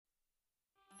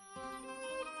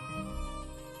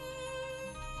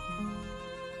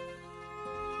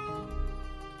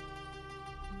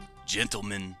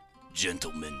Gentlemen,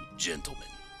 gentlemen, gentlemen,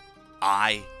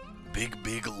 I,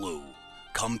 Big Lou,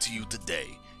 come to you today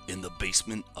in the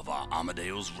basement of our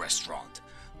Amadeo's restaurant,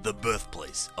 the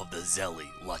birthplace of the Zelli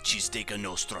La Cheesesteak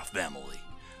Nostra family,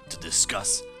 to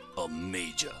discuss a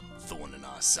major thorn in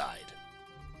our side.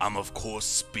 I'm of course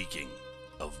speaking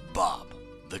of Bob,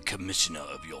 the commissioner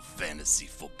of your fantasy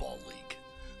football league.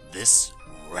 This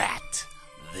rat,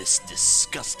 this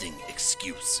disgusting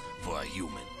excuse for a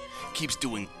human, keeps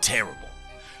doing terrible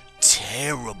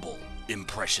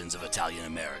impressions of Italian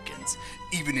Americans,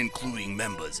 even including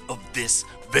members of this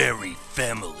very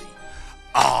family.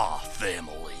 Our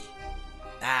family.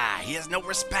 He has no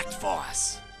respect for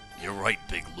us. You're right,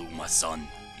 Big Lou, my son.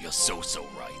 You're so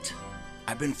right.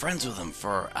 I've been friends with him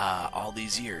for, all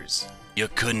these years. You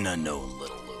couldn't have known,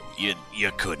 little Lou.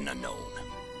 You couldn't have known.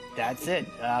 That's it.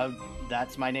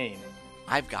 That's my name.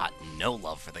 I've got no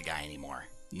love for the guy anymore.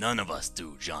 None of us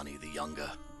do, Johnny the Younger.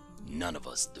 None of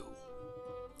us do.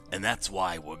 And that's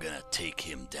why we're gonna take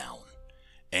him down.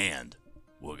 And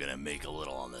we're gonna make a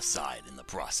little on the side in the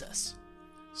process.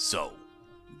 So,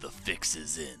 the fix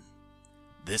is in.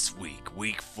 This week,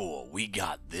 week 4, we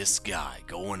got this guy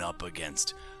going up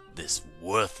against this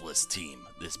worthless team,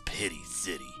 this Pity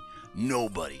City.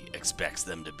 Nobody expects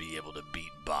them to be able to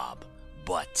beat Bob,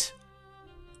 but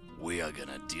we are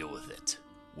gonna deal with it.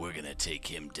 We're gonna take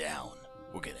him down.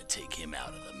 We're gonna take him out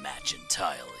of the match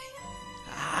entirely.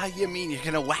 You mean you're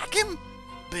gonna whack him?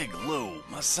 Big Lou,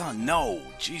 my son, no.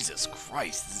 Jesus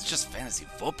Christ, this is just fantasy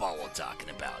football we're talking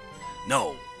about.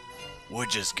 No, we're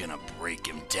just gonna break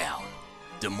him down,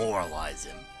 demoralize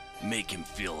him, make him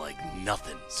feel like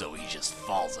nothing so he just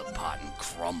falls apart and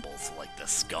crumbles like the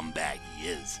scumbag he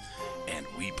is. And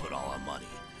we put all our money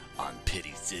on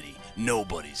Pity City.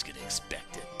 Nobody's gonna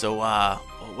expect it. So,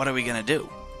 what are we gonna do?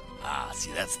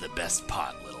 See, that's the best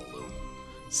part, little Lou.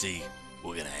 See,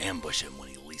 we're gonna ambush him when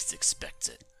he least expects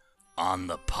it. On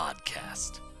the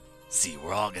podcast. See,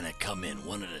 we're all gonna come in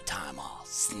one at a time, all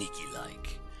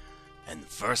sneaky-like. And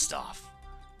first off,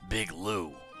 Big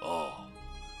Lou.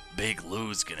 Big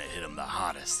Lou's gonna hit him the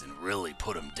hardest and really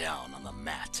put him down on the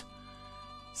mat.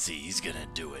 See, he's gonna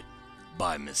do it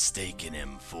by mistaking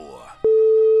him for...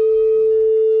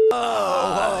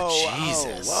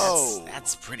 Jesus. Whoa.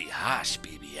 That's pretty harsh,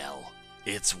 BBL.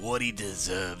 It's what he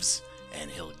deserves, and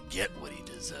he'll get what he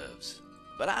deserves.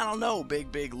 But I don't know,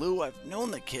 Big Lou. I've known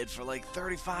the kid for like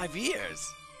 35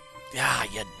 years.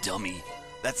 You dummy.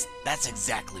 That's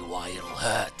exactly why it'll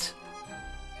hurt.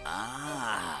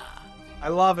 I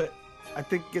love it. I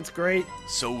think it's great.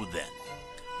 So then,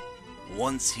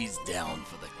 once he's down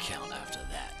for the count after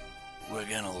that, we're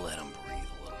gonna let him breathe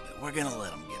a little bit. We're gonna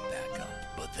let him get back up.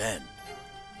 But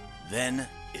then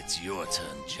it's your turn,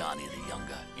 Johnny the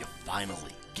Younger. You're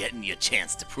finally getting your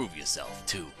chance to prove yourself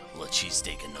to La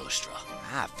Cheesesteak Nostra.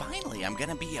 Finally, I'm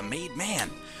gonna be a made man.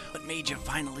 What made you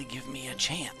finally give me a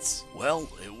chance? Well,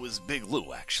 it was Big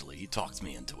Lou, actually. He talked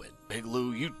me into it. Big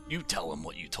Lou, you tell him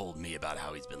what you told me about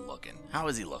how he's been looking. How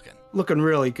is he looking? Looking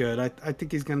really good. I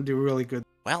think he's gonna do really good.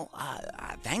 Well,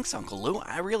 thanks, Uncle Lou.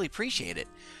 I really appreciate it.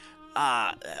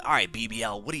 Alright,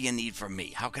 BBL, what do you need from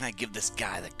me? How can I give this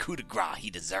guy the coup de grace he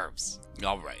deserves?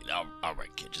 Alright,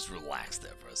 kid, just relax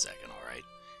there for a second, alright?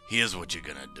 Here's what you're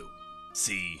gonna do.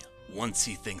 See, once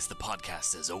he thinks the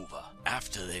podcast is over,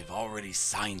 after they've already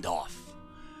signed off,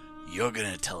 you're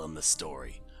gonna tell him the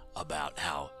story about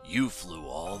how you flew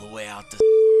all the way out to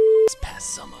this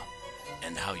past summer,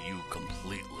 and how you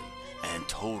completely and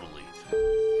totally...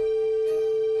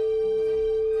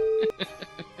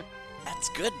 That's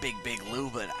good, Big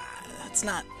Lou, but that's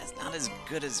not as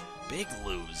good as Big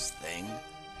Lou's thing.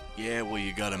 Yeah, well,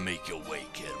 you gotta make your way,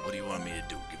 kid. What do you want me to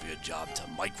do? Give you a job to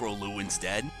Micro Lou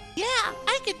instead? Yeah,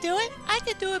 I could do it. I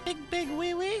could do it, big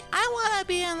wee wee. I wanna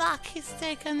be in La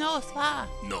Cheesesteak Nostra.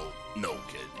 No,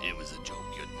 kid. It was a joke.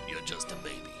 You're just a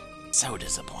baby. So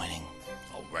disappointing.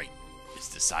 All right,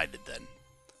 it's decided then.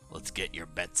 Let's get your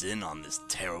bets in on this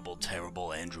terrible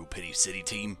Andrew Pity City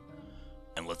team,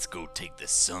 and let's go take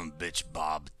this sumbitch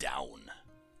Bob down.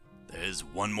 There's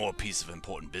one more piece of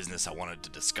important business I wanted to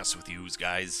discuss with you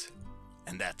guys,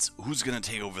 and that's who's gonna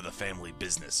take over the family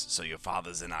business so your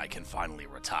fathers and I can finally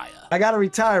retire. I gotta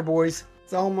retire, boys.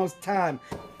 It's almost time.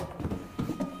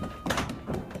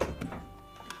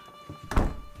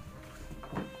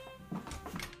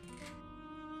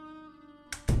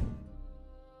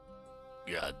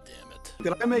 God damn it.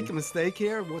 Did I make a mistake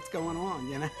here? What's going on,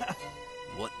 you know?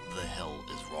 What the hell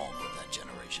is wrong with that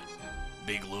generation?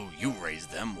 Big Lou, you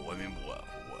raised them. I mean,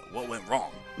 what went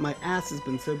wrong? My ass has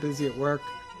been so busy at work,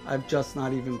 I've just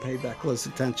not even paid that close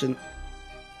attention.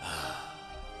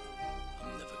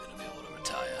 I'm never gonna be able to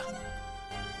retire.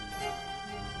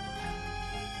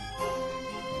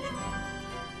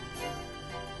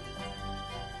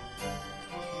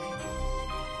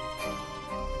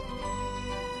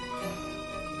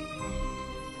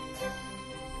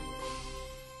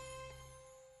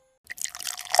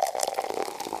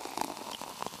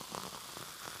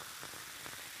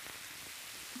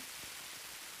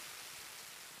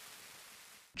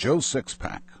 Joe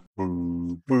Sixpack.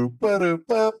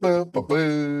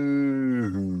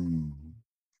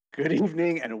 Good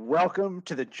evening and welcome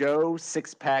to the Joe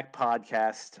Sixpack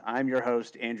Podcast. I'm your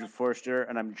host, Andrew Forster,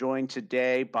 and I'm joined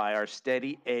today by our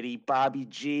steady Eddie, Bobby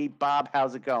G. Bob,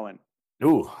 how's it going?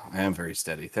 Ooh, I am very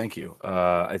steady. Thank you.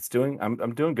 I'm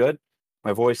doing good.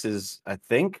 My voice is, I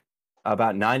think,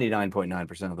 about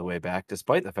 99.9% of the way back,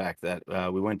 despite the fact that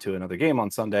we went to another game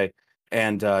on Sunday,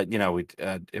 and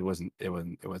it wasn't as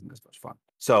much fun.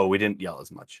 So we didn't yell as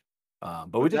much,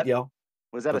 but we did yell.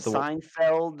 Was that a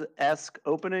Seinfeld-esque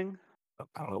opening? I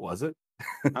don't know. Was it?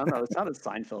 I don't know. It sounded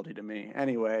Seinfeldy to me.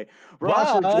 Anyway, we're Why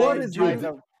also joined do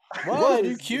by Why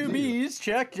do QBs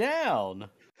check down?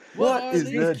 What are is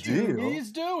these the deal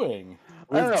QBs doing?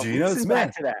 I don't know. Geno Listen back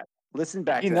Smith? to that. Listen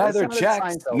back He to that. It neither sounded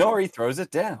checks Seinfeld. nor he throws it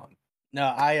down. No,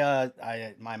 I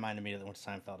my mind immediately went to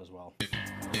Seinfeld as well.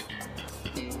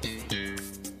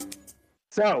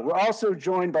 So we're also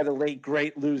joined by the late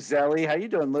great Lou Zelli. How you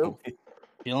doing, Lou?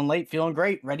 Feeling late, feeling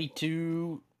great, ready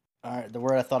to. The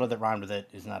word I thought of that rhymed with it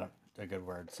is not a good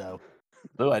word. So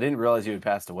Lou, I didn't realize you had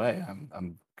passed away.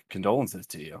 I'm condolences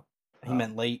to you. he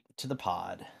meant late to the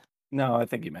pod. No, I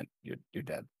think he meant you're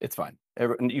dead. It's fine.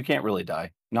 You can't really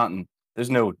die. There's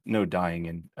no dying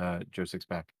in Joe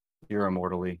Sixpack. You're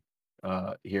immortally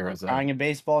here as Dying a in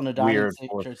baseball, no dying weird in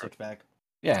force Joe Sixpack.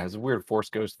 yeah, there's a weird force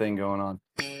ghost thing going on.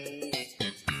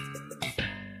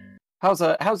 How's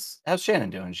Shannon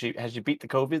doing? Has she beat the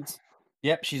COVIDs?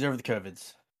 Yep, she's over the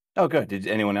COVIDs. Oh, good. Did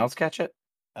anyone else catch it?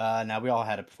 Now we all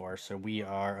had it before, so we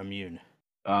are immune.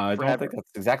 I don't Forever. think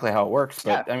that's exactly how it works,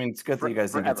 but Yeah, I mean, it's good that you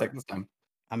guys didn't get sick this time.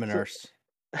 I'm a nurse.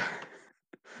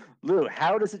 Lou,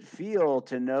 how does it feel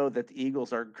to know that the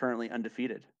Eagles are currently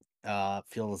undefeated?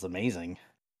 Feels amazing.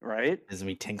 Right? Gives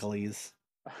me tinklies.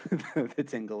 The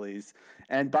Tinglies.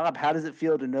 And Bob, how does it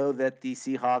feel to know that the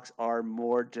Seahawks are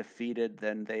more defeated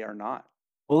than they are not?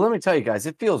 Well, let me tell you guys,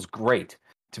 it feels great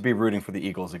to be rooting for the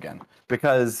Eagles again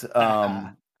because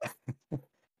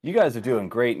you guys are doing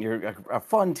great and you're a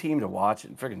fun team to watch.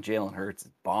 And freaking Jalen Hurts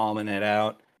is bombing it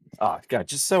out. Oh, God,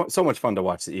 just so much fun to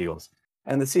watch the Eagles.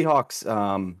 And the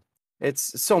Seahawks,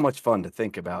 it's so much fun to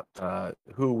think about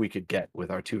who we could get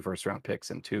with our 2 first-round picks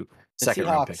and 2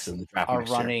 second-round picks in the draft are next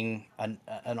year. running an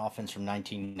offense from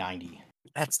 1990.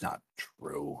 That's not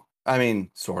true. I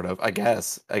mean, sort of. I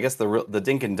guess the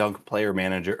dink and dunk player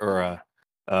manager or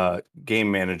game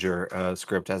manager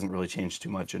script hasn't really changed too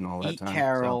much in all that Pete time.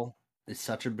 Carroll is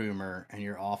such a boomer, and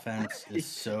your offense is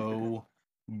so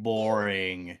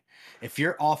boring. If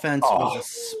your offense was a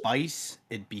spice,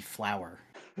 it'd be flour.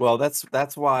 Well,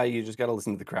 that's why you just got to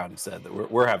listen to the crowd instead.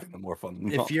 That we're having the more fun.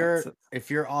 If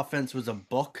your offense was a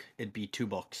book, it'd be 2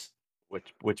 books.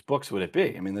 Which books would it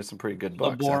be? I mean, there's some pretty good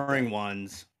books. The boring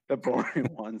ones. The boring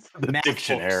ones. The Math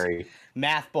dictionary.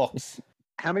 Math books.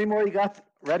 How many more you got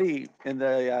ready in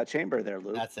the chamber there,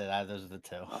 Lou? That's it. Those are the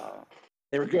 2.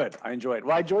 They were good. I enjoyed.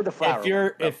 Well, I enjoyed the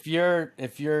flower. If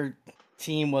your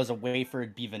team was a wafer,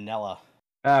 it'd be vanilla.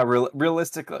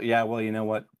 Realistically, yeah. Well, you know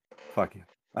what? Fuck you.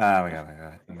 We got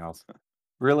anything else.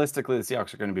 Realistically, the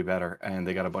Seahawks are going to be better, and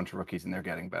they got a bunch of rookies, and they're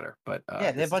getting better. But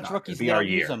yeah, they have a bunch of rookies. Be They our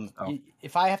don't use year. them. So.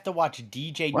 If I have to watch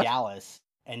DJ What? Dallas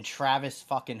and Travis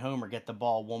fucking Homer get the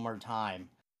ball one more time,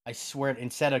 I swear,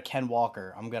 instead of Ken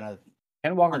Walker, I'm gonna.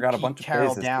 Ken Walker got a Pete bunch of Carroll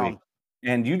plays this down. week.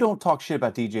 And you don't talk shit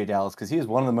about DJ Dallas because he is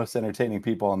one of the most entertaining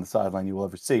people on the sideline you will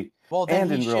ever see, Well,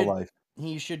 then and in real life.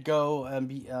 he should go and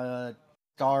be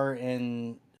star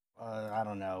in I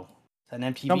don't know, an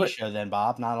MTV show then,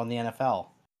 Bob, not on the NFL.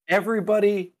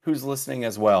 Everybody who's listening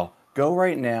as well, go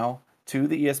right now to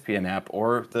the ESPN app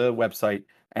or the website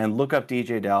and look up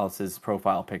DJ Dallas's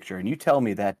profile picture, and you tell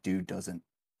me that dude doesn't.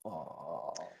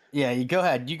 Yeah, you go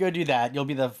ahead. You go do that. You'll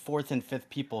be the 4th and 5th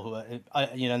people who,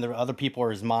 and the other people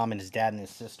are his mom and his dad and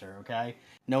his sister. Okay,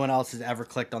 no one else has ever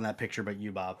clicked on that picture but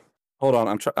you, Bob. Hold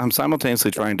on, I'm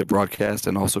simultaneously trying to broadcast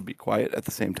and also be quiet at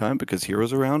the same time because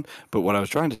Hero's around. But what I was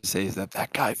trying to say is that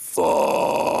guy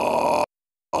fucks.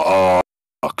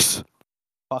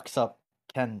 Fucks up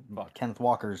Kenneth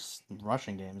Walker's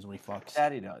rushing games when he fucks.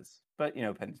 That he does. But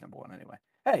Penny's number 1 anyway.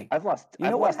 Hey, I've lost. You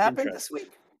know what lost happened interest. this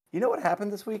week? You know what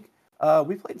happened this week?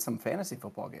 We played some fantasy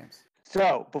football games.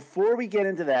 So before we get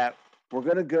into that, we're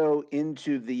going to go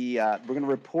into the. We're going to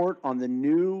report on the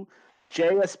new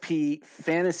JSP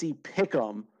Fantasy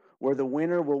Pick'em, where the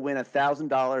winner will win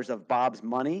 $1,000 of Bob's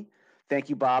money. Thank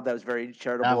you, Bob. That was very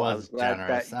charitable. That was I was glad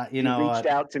generous. that You you know reached what?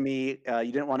 out to me.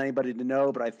 You didn't want anybody to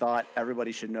know, but I thought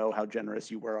everybody should know how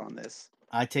generous you were on this.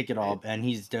 I take it all, and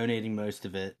he's donating most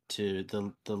of it to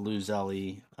the Lou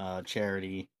Zelli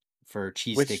charity for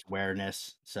cheesesteak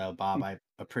awareness. So, Bob, I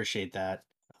appreciate that.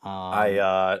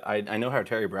 I know how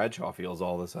Terry Bradshaw feels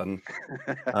all of a sudden.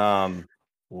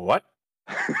 What?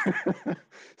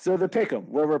 So the pick'em,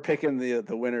 where we're picking the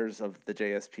winners of the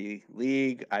JSP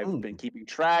league. I've been keeping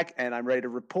track, and I'm ready to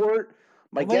report.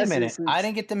 My Well, wait a guess minute. is I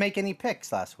didn't get to make any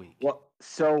picks last week. well,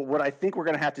 so what I think we're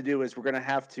going to have to do is we're going to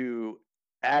have to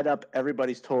add up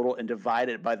everybody's total and divide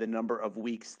it by the number of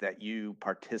weeks that you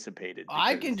participated.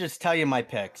 I can just tell you my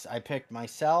picks. I picked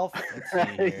myself. Let's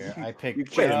see here. I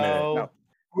picked Wait a minute. Joe.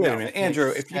 Wait No. a minute, Andrew.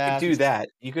 If you could do that,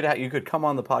 you could come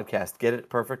on the podcast, get it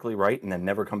perfectly right, and then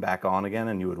never come back on again,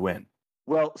 and you would win.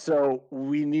 Well, so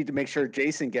we need to make sure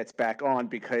Jason gets back on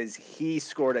because he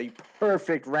scored a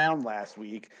perfect round last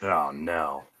week. Oh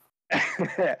no!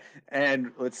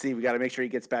 And let's see, we got to make sure he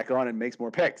gets back on and makes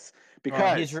more picks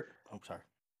because sorry.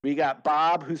 we got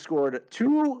Bob who scored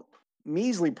 2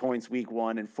 measly points week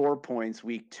 1 and 4 points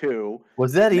week 2.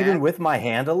 Was that even Matt- with my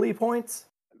handily points?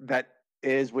 That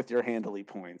is with your handily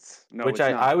points. No, Which it's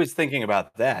not. I was thinking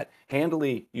about that.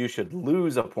 Handily, you should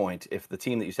lose a point if the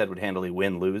team that you said would handily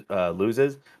win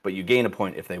loses, but you gain a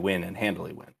point if they win and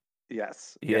handily win.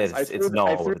 Yes. Yes, I it's threw, null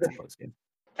I when threw it's the, a close game.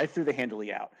 I threw the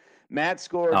handily out. Matt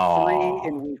scored 3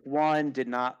 in week 1, did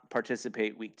not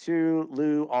participate week 2.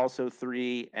 Lou also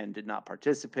 3 and did not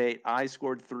participate. I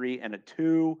scored 3 and a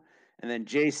 2. And then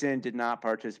Jason did not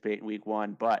participate in week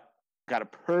 1, but got a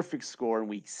perfect score in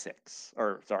week 6.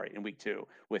 Or sorry, in week 2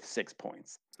 with 6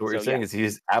 points. So what you're saying is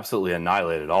he's absolutely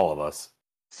annihilated all of us.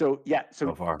 So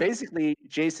So far. basically,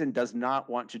 Jason does not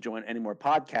want to join any more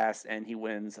podcasts, and he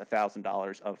wins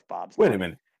 $1,000 of Bob's. Wait a time.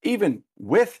 minute. Even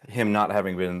with him not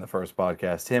having been in the first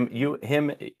podcast,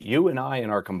 you and I in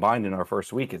our combined in our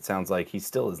first week, it sounds like he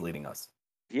still is leading us.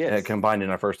 Yes. Combined in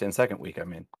our first and second week, I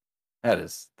mean, that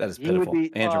is He would pitiful.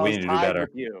 be Andrew, we need to do tied better. with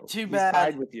you. Too He's bad.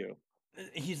 tied with you.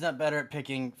 He's not better at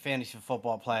picking fantasy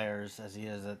football players as he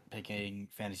is at picking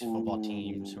fantasy football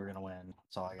teams who are gonna win.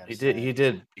 That's all I got to say.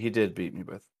 He did beat me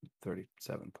with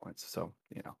 37 points. So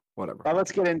whatever. Now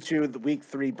let's get into the week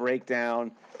 3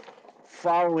 breakdown.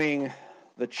 Following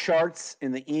the charts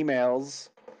in the emails,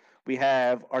 we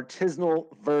have Artisanal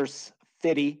versus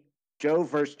Fitty, Joe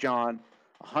versus John,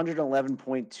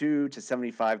 111.2 to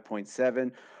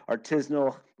 75.7.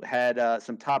 Artisanal had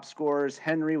some top scorers.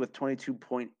 Henry with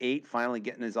 22.8, finally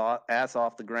getting his ass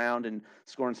off the ground and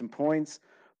scoring some points.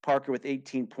 Parker with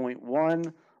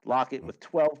 18.1. Lockett with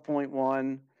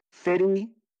 12.1. Fitty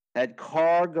had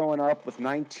Carr going up with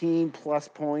 19 plus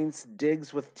points.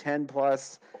 Diggs with 10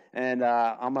 plus. And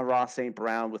Amon-Ra St.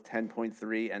 Brown with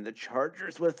 10.3. And the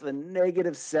Chargers with the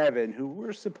 -7, who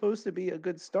were supposed to be a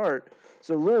good start.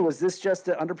 So, Lou, was this just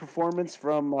an underperformance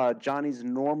from Johnny's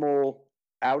normal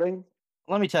outing?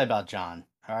 Let me tell you about John.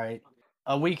 All right.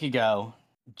 A week ago,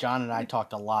 John and I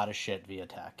talked a lot of shit via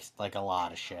text, like a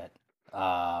lot of shit.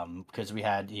 Because we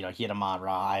had, he had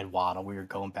Amon-Ra, I had Waddle. We were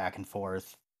going back and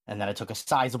forth. And then I took a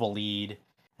sizable lead.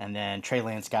 And then Trey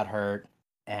Lance got hurt.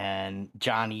 And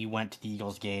Johnny went to the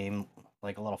Eagles game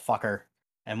like a little fucker.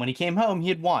 And when he came home, he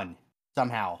had won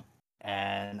somehow.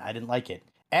 And I didn't like it.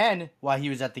 And while he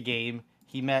was at the game,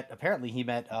 he met Brett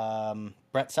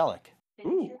Selleck.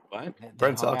 Ooh, What? They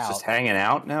Brent hung Selleck's just out. hanging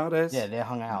out nowadays? Yeah, they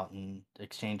hung out and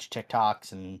exchanged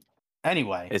TikToks. And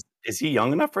anyway, Is he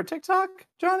young enough for TikTok,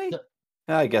 Johnny? No.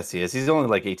 I guess he is. He's only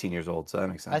like 18 years old, so that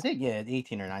makes sense. I think,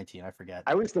 18 or 19. I forget.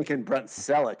 I was thinking Brent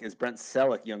Selleck. Is Brent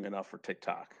Selleck young enough for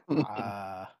TikTok?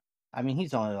 I mean,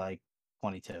 he's only like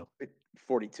 22,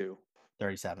 42.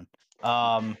 37.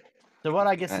 So what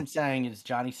I guess I'm saying is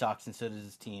Johnny sucks and so does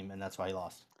his team, and that's why he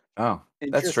lost. Oh,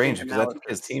 that's Interesting strange because I think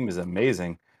his analysis. team is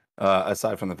amazing.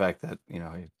 Aside from the fact that I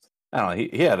don't know,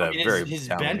 he had a I mean, very his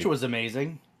talented- bench was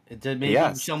amazing. Maybe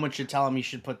Yes. someone should tell him he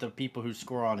should put the people who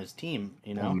score on his team.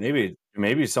 Well,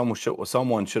 maybe someone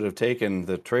should have taken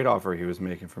the trade offer he was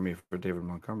making for me for David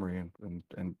Montgomery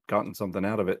and gotten something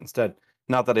out of it instead.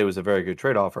 Not that it was a very good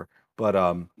trade offer, but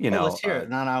let's hear it.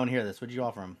 No, I want to hear this. What did you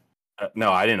offer him?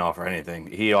 No, I didn't offer anything.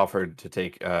 He offered to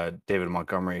take David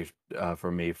Montgomery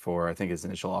for me for, I think his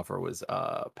initial offer was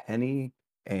Penny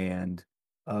and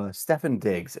Stefan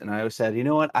Diggs. And I said, you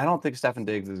know what? I don't think Stefan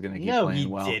Diggs is going to keep No, playing he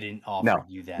well. didn't offer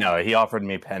you that. No, he offered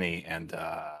me Penny and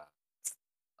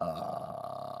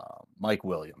Mike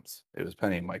Williams. It was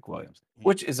Penny and Mike Williams,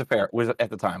 which is was at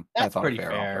the time. That's I thought pretty a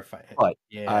fair fair. offer. But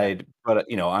yeah,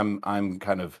 I'm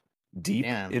kind of deep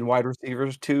Damn. in wide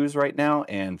receivers twos right now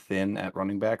and thin at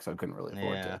running back, so I couldn't really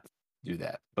afford to do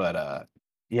that. But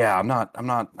I'm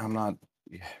not.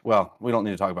 Well, we don't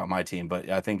need to talk about my team, but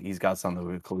I think he's got something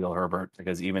with Khalil Herbert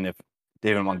because even if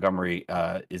David Montgomery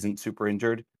isn't super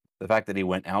injured, the fact that he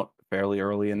went out fairly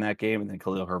early in that game and then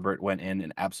Khalil Herbert went in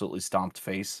and absolutely stomped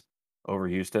face over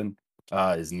Houston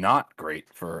is not great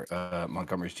for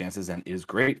Montgomery's chances and is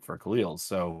great for Khalil's.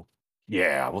 So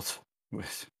yeah,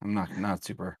 I'm not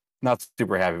super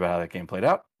happy about how that game played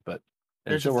out, but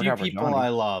There's a few people I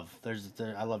love.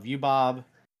 I love you, Bob.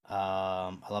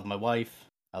 I love my wife.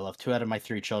 I love 2 out of my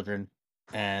 3 children,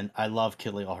 and I love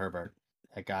Khalil Herbert.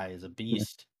 That guy is a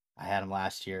beast. I had him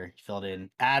last year. He filled in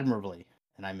admirably,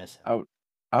 and I miss him.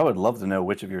 I would love to know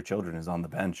which of your children is on the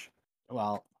bench.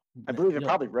 Well, I believe it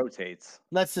probably rotates.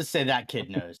 Let's just say that kid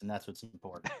knows, and that's what's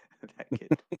important. That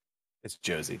kid. It's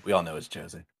Josie. We all know it's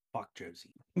Josie. Fuck Josie.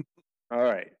 All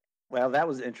right. Well, that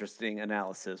was interesting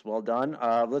analysis. Well done.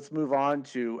 Let's move on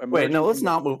to. Wait, no, let's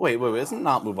not move. Wait, let's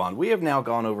not move on. We have now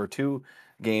gone over 2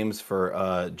 games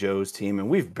for Joe's team, and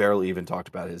we've barely even talked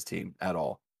about his team at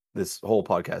all this whole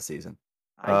podcast season.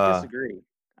 I disagree.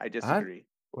 I disagree.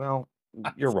 Well,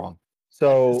 you're wrong.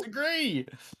 So disagree.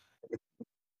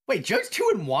 Wait, Joe's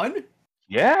 2-1?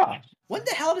 Yeah. When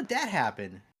the hell did that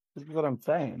happen? This is what I'm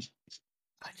saying.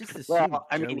 I just assumed Well,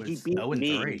 I mean, he beat 0-3.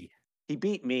 me. He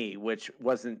beat me, which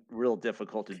wasn't real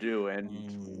difficult to do,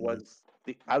 and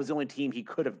I was the only team he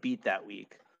could have beat that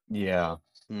week. Yeah.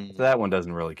 So that one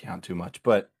doesn't really count too much.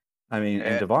 But I mean,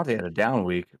 and Devontae had a down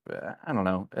week. I don't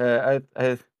know.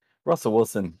 Russell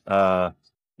Wilson. I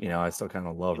still kind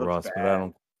of love Russ,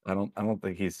 bad. But I don't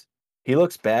think he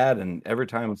looks bad. And every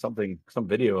time some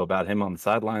video about him on the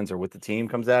sidelines or with the team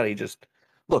comes out, he just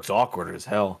looks awkward as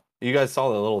hell. You guys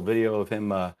saw the little video of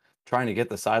him trying to get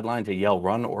the sideline to yell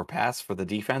run or pass for the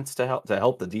defense to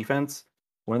help the defense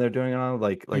when they're doing it on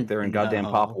like they're in goddamn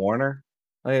Pop Warner.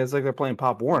 Like, it's like they're playing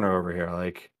Pop Warner over here.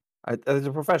 Like,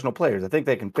 they're professional players. I think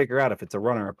they can figure out if it's a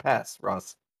run or a pass,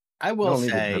 Russ. I will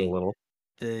say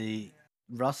the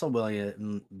Russell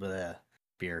Wilson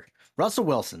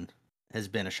has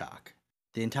been a shock.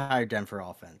 The entire Denver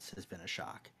offense has been a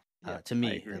shock to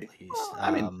me, at least. Well,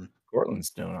 I mean, Cortland's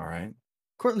doing all right.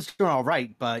 Cortland's doing all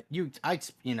right, but I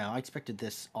expected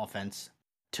this offense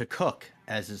to cook,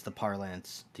 as is the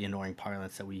parlance, the annoying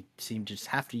parlance that we seem to just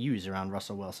have to use around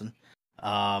Russell Wilson.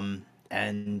 And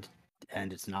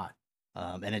it's not.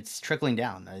 And it's trickling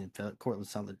down. I feel like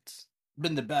Cortland's it's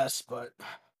been the best, but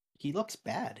he looks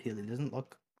bad. He doesn't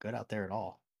look good out there at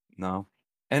all. No.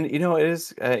 And it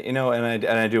is, and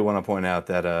I do want to point out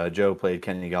that Joe played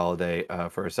Kenny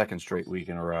Golladay for a second straight week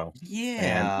in a row. Yeah,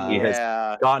 and he has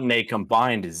gotten a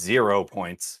combined 0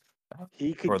 points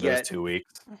for those 2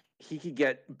 weeks. He could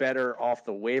get better off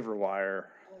the waiver wire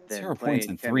than 0 points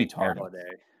and 3 targets.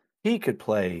 Golladay. He could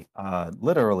play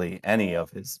literally any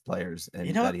of his players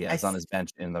that he has on his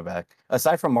bench in the back,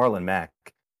 aside from Marlon Mack.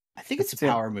 I think it's a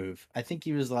power move. I think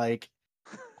he was like,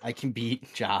 I can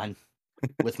beat John.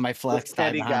 With my flex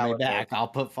guy behind my back, I'll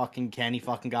put fucking Kenny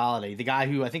fucking Golladay, the guy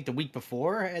who I think the week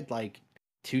before had like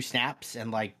 2 snaps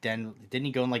and like then didn't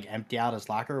he go and like empty out his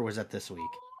locker, or was that this week?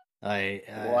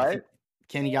 What?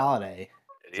 Kenny Golladay.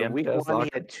 So week 1 he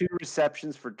had 2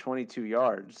 receptions for 22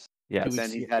 yards. Yes. And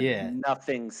then he's had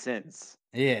nothing since.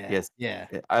 Yeah. Yes. Yeah.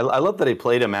 I love that he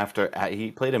played him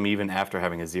even after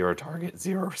having a 0 target,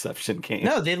 0 reception game.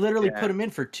 No, they literally put him in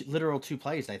for literal 2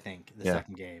 plays. I think the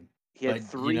second game. He had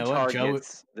 3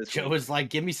 targets. Joe was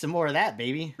like, "Give me some more of that,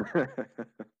 baby."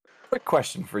 Quick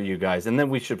question for you guys, and then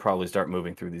we should probably start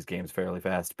moving through these games fairly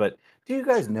fast. But do you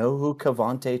guys know who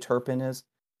KaVontae Turpin is?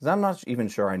 Because I'm not even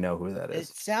sure I know who that is.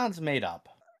 It sounds made up.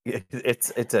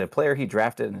 It's a player he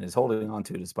drafted and is holding on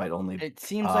to despite only it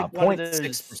seems like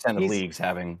 0.6% of leagues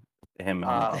having him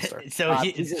on the roster. So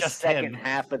he's just second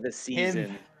half of the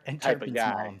season and type Turpin's of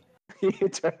guy.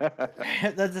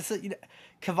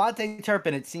 KaVontae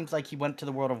Turpin, it seems like he went to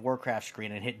the World of Warcraft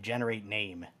screen and hit generate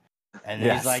name. And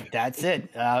he's like, that's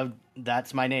it.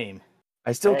 That's my name.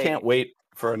 I still can't wait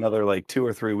for another like 2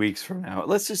 or 3 weeks from now.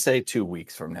 Let's just say 2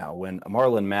 weeks from now, when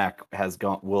Marlon Mack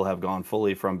will have gone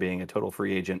fully from being a total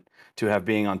free agent to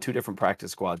being on 2 different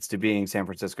practice squads to being San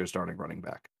Francisco's starting running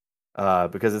back.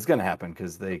 Because it's going to happen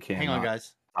because they can't. Hang on,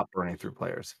 guys. Stop burning through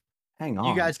players. Hang on.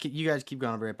 You guys keep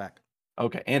going. I'll be right back.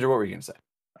 Okay, Andrew, what were you going to say?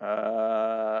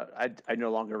 I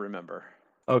no longer remember.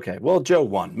 Okay, well, Joe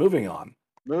won. Moving on.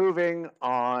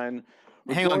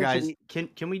 Hang on, guys.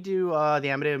 Can we do the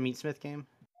Amadeo Meatsmith game?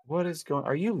 What is going?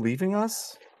 Are you leaving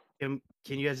us? Can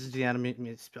you guys just do the Amadeo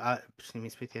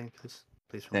Meatsmith game, please?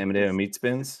 Amadeo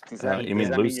Meatspins? You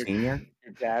mean Lou Senior?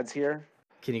 Your dad's here.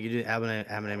 Can you do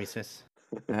Amadeo Meatsmith?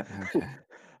 Okay.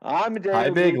 Amadeo Hi,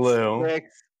 Big Lou.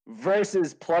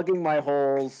 Versus plugging my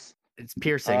holes. It's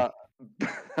piercing.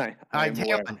 Hang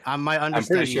on. My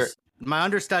understudies. Sure. My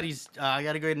understudies. I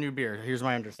gotta go get a new beer. Here's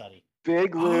my understudy.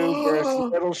 Big Lou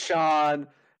versus Little Sean.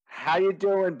 How you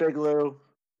doing, Big Lou?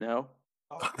 No.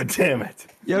 Oh, damn it!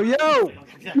 Yo! Yay!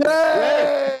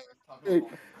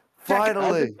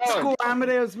 Finally. School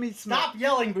Amadeus meets Smith. Stop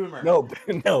yelling, Boomer. No,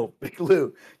 no, Big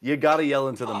Lou, you gotta yell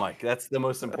into the mic. That's the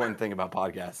most important thing about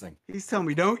podcasting. He's telling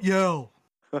me don't yell.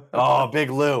 Oh, Big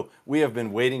Lou, we have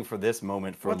been waiting for this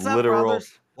moment for What's up, literal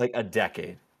brothers? like a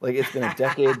decade. Like it's been a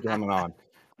decade coming on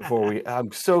before we.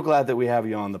 I'm so glad that we have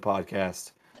you on the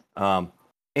podcast.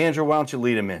 Andrew, why don't you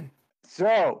lead him in?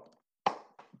 So,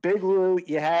 Big Lou,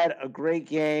 you had a great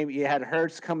game. You had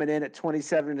Hurts coming in at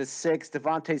 27-6.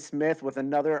 Devontae Smith with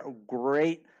another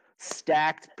great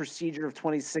stacked procedure of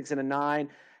 26-9.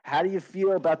 How do you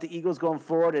feel about the Eagles going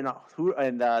forward and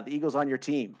the Eagles on your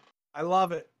team? I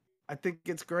love it. I think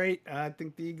it's great. I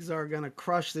think the Eagles are going to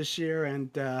crush this year,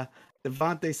 and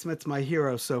Devontae Smith's my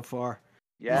hero so far.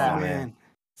 Yeah, Oh, man.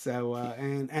 So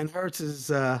and Hurts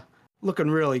is looking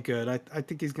really good. I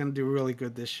think he's going to do really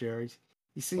good this year.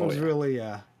 He seems really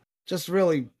just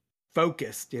really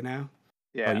focused, you know.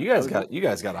 Yeah. Oh, you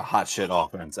guys got a hot shit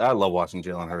offense. I love watching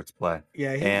Jalen Hurts play.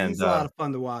 Yeah, he's a lot of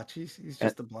fun to watch. He's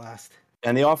just a blast.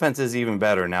 And the offense is even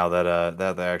better now that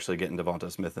that they're actually getting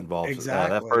Devonta Smith involved.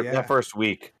 Exactly. That first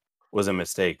week was a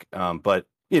mistake. But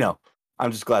you know,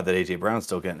 I'm just glad that AJ Brown's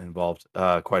still getting involved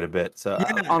quite a bit. So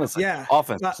honestly,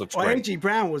 offense looks great. AJ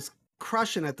Brown was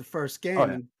crushing at the first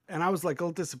game, and I was like a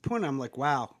little disappointed. I'm like,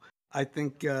 wow. I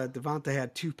think Devonta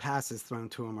had 2 passes thrown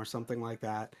to him or something like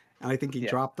that. And I think he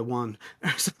dropped the one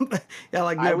or something. Yeah,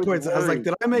 like no points. I was like,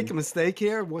 did I make a mistake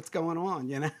here? What's going on?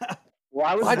 You know? Well,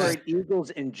 I was worried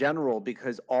Eagles in general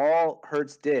because all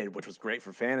Hurts did, which was great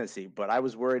for fantasy, but I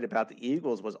was worried about the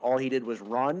Eagles was all he did was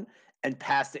run and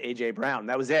pass to AJ Brown.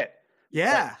 That was it.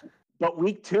 Yeah. But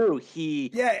week 2, he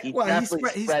spread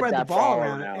the ball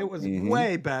around. It was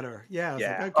way better. Yeah. I was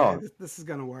like, okay, this is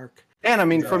gonna work. And I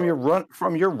mean, from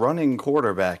your running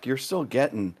quarterback, you're still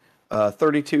getting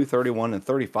 32, 31, and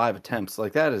 35 attempts.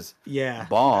 Like that is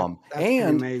bomb. That's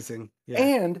amazing. Yeah.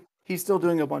 And he's still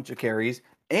doing a bunch of carries,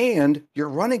 and your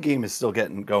running game is still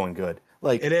going good.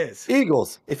 Like it is.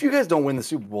 Eagles, if you guys don't win the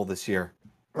Super Bowl this year,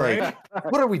 like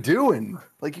what are we doing?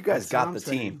 Like you guys got the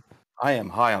team. I am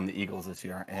high on the Eagles this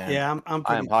year, and I'm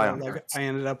high on Hurts. I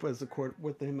ended up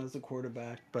with him as a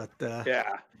quarterback, but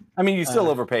I mean, you still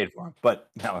overpaid for him,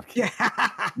 but no,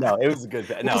 no, it was a good.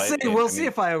 No, we'll see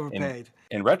if I overpaid.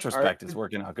 In retrespect, it's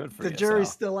working out good for you. The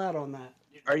jury's still out on that.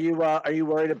 Are you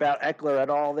worried about Eckler at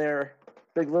all, there,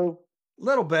 Big Lou?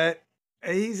 Little bit.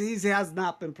 He has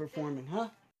not been performing, huh?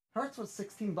 Hurts was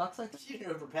 $16, I think. You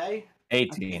didn't overpay.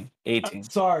 18.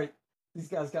 Sorry. These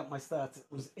guys got my stats. It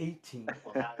was 18.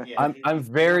 I'm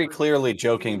very clearly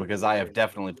joking because I had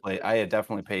definitely paid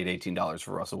 $18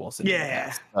 for Russell Wilson.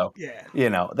 Yeah. So you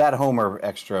know that homer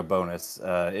extra bonus,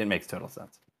 it makes total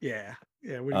sense. Yeah.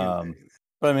 What are you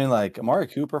but I mean, like Amari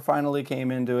Cooper finally came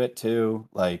into it too.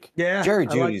 Like Jerry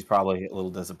Jeudy's probably a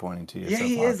little disappointing to you. Yeah, so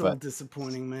he far, is a little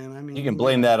disappointing, man. I mean, you can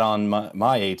blame that on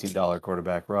my $18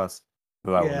 quarterback Russ,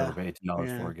 who I will never pay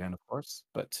 $18 for again, of course.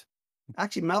 But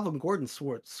actually, Melvin Gordon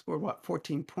scored what,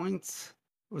 14 points?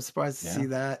 I was surprised to see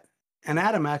that. And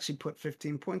Adam actually put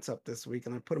 15 points up this week,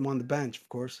 and I put him on the bench, of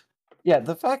course. Yeah,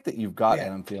 the fact that you've got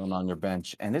Adam Thielen on your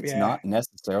bench, and it's not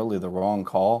necessarily the wrong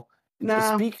call.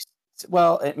 It speaks.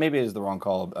 Well, maybe it is the wrong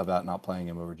call about not playing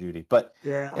him over Judy, but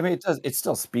I mean, it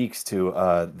still speaks to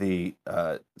the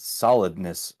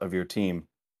solidness of your team,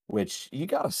 which you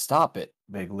got to stop it,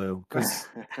 Big Lou, because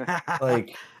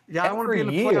like. Yeah, I want to be in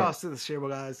the playoffs this year,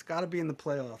 guys. Got to be in the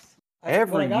playoffs.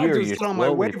 Every year, you get on my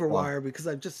waiver wire because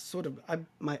I've just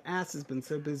my ass has been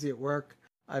so busy at work.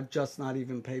 I've just not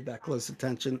even paid that close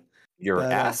attention. Your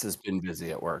ass has been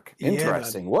busy at work.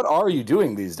 Interesting. What are you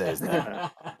doing these days?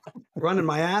 Running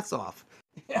my ass off.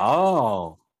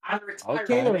 Oh, I'm retired.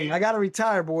 Okay. I got to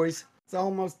retire, boys. It's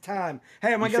almost time.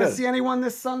 Hey, am I going to see anyone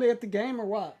this Sunday at the game or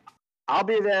what? I'll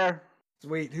be there.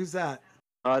 Sweet. Who's that?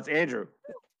 It's Andrew.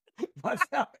 What's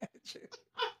up,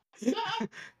 Andrew?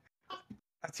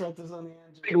 That's right. There's only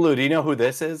Andrew. Big Lou, do you know who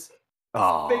this is?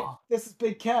 Oh, this is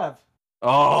Big Kev.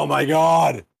 Oh my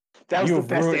God! That was the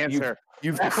best answer.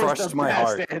 You've crushed my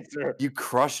heart. You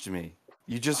crushed me.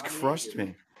 You just crushed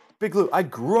me. Big Lou, I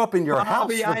grew up in your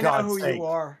house. For I God's know who sake. you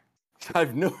are.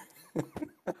 I've known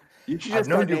you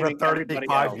for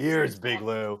 35 years, Big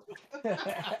Lou.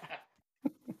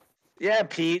 Yeah,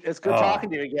 Pete. It's good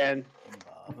talking to you again.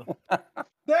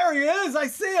 There he is. I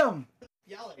see him.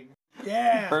 Yelling.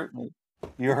 Yeah. You hurt me.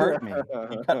 You hurt me.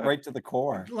 You cut right to the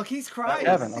core. Look, he's crying.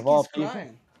 Evan, of all people.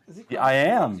 Yeah, I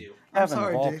am. Evan,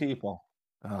 of all people.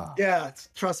 Oh. Yeah,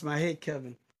 trust me, I hate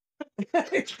Kevin. He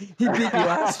beat me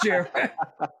last year.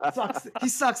 He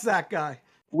sucks, that guy.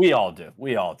 We all do.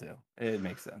 It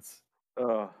makes sense.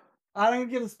 I didn't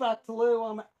get us back to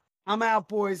Lou. I'm out,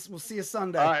 boys. We'll see you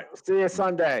Sunday. All right, see you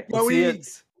Sunday. Go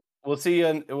Eagles. We'll see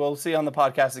you. We'll see you on the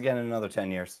podcast again in another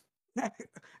 10 years.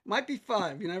 Might be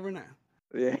 5. You never know.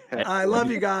 Yeah. I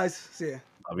love you guys. See ya.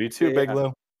 Love you too, Big Yeah.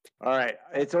 Lou. All right.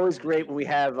 It's always great when we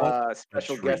have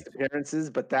special guest treat. appearances,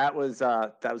 but that was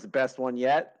the best one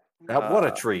yet. What a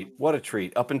treat! What a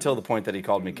treat! Up until the point that he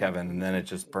called me Kevin, and then it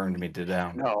just burned me to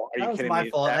down. No, are you That was kidding my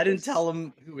me? fault. That I didn't was- tell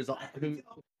him who was who.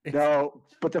 No,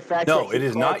 but the fact No, that he it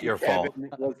is called not you your Kevin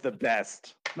was the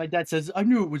best. My dad says, "I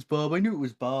knew it was Bob. I knew it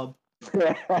was Bob." All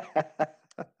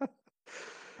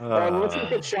right, well, let's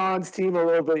look at Sean's team a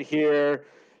little bit here.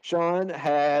 Sean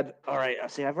had, all right,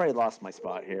 see, I've already lost my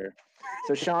spot here.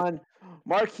 So, Sean,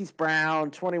 Marquise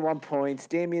Brown, 21 points,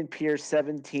 Damian Pierce,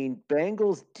 17,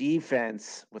 Bengals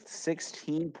defense with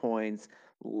 16 points,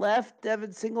 left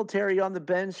Devin Singletary on the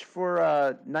bench for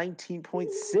 19.6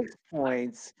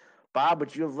 points. Bob,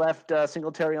 would you have left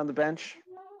Singletary on the bench?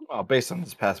 Well, based on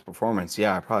his past performance,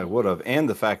 yeah, I probably would have, and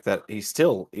the fact that he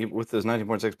still, with his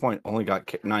 19.6 point, only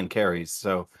got 9 carries.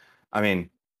 So, I mean,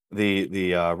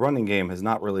 the running game has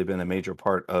not really been a major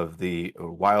part of the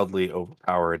wildly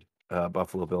overpowered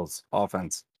Buffalo Bills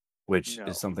offense, which No.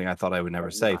 is something I thought I would never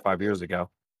It's say not. 5 years ago.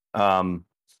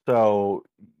 So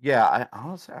yeah, I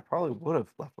honestly, I probably would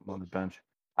have left him on the bench.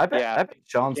 I bet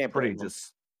Sean's can't pretty blame him.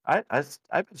 just. I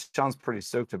bet Sean's pretty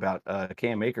stoked about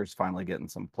Cam Akers finally getting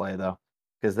some play though,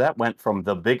 because that went from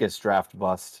the biggest draft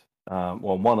bust,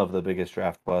 well, one of the biggest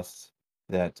draft busts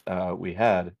that we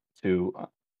had to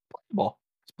playable.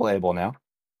 It's playable now.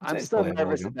 I'm It's still playable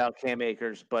nervous again. about Cam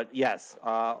Akers, but yes,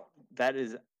 that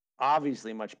is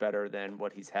obviously much better than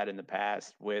what he's had in the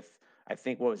past. With I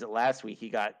think what was it last week? He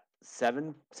got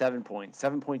 7 points,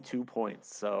 7.2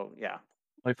 points. So yeah,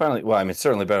 Well, I mean, it's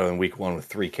certainly better than week 1 with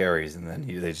 3 carries, and then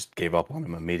they just gave up on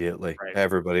him immediately. Right.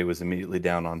 Everybody was immediately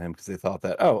down on him because they thought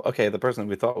that, oh, okay, the person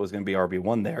we thought was going to be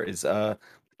RB1 there is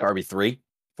RB3,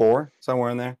 4,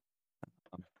 somewhere in there.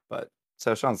 But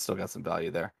so Sean's still got some value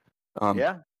there.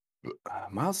 yeah,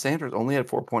 Miles Sanders only had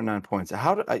 4.9 points.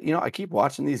 How do I keep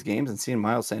watching these games and seeing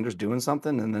Miles Sanders doing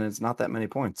something, and then it's not that many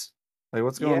points. Like,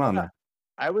 what's going on there?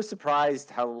 I was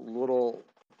surprised how little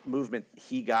movement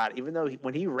he got. Even though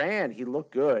when he ran, he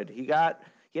looked good. He had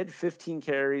 15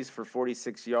 carries for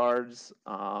 46 yards.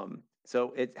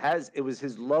 So it was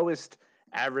his lowest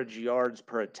average yards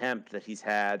per attempt that he's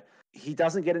had. He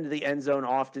doesn't get into the end zone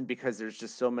often because there's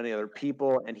just so many other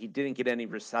people, and he didn't get any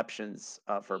receptions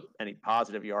for any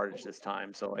positive yardage this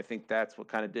time. So I think that's what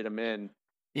kind of did him in.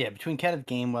 Yeah, between Kenneth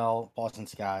Gainwell, Boston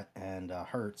Scott, and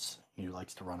Hurts, who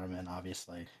likes to run him in,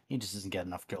 obviously, he just doesn't get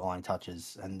enough goal line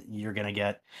touches. And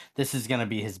this is going to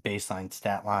be his baseline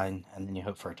stat line, and then you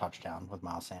hope for a touchdown with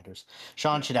Miles Sanders.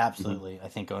 Sean should absolutely, I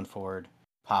think, going forward,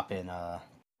 pop in. I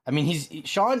mean,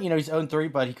 Sean, he's 0-3,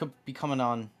 but he could be coming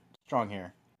on strong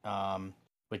here.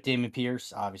 With Damian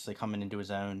Pierce, obviously, coming into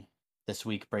his own this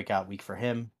week, breakout week for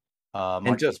him.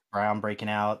 Marquise Brown breaking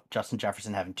out. Justin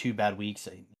Jefferson having 2 bad weeks.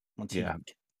 Once he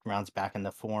rounds back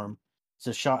into form.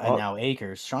 So Sean and now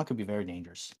Akers. Sean could be very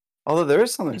dangerous. Although there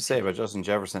is something to say about Justin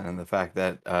Jefferson and the fact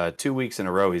that 2 weeks in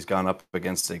a row he's gone up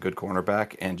against a good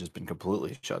cornerback and just been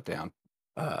completely shut down.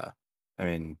 I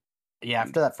mean, yeah,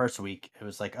 after that first week, it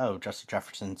was like, oh, Justin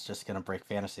Jefferson's just going to break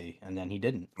fantasy, and then he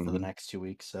didn't for the next 2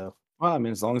 weeks. So, well, I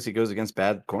mean, as long as he goes against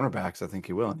bad cornerbacks, I think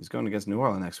he will. He's going against New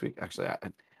Orleans next week. Actually,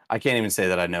 I can't even say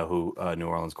that I know who New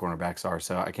Orleans cornerbacks are,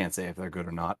 so I can't say if they're good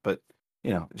or not. But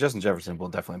Justin Jefferson will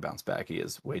definitely bounce back. He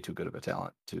is way too good of a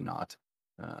talent to not.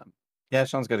 Yeah,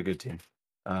 Sean's got a good team,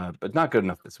 but not good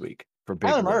enough this week for Big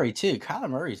Kyler Lou. Murray too.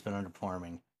 Kyler Murray's been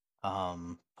underperforming,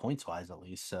 points wise at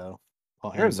least. So,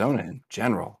 Arizona in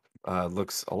general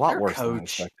looks a lot worse than I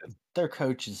expected. Their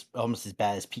coach is almost as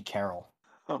bad as Pete Carroll.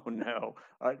 Oh no,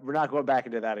 we're not going back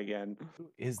into that again. Who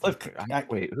is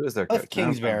who is their Cliff coach?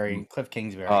 Kingsbury. Cliff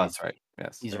Kingsbury. Oh, that's right.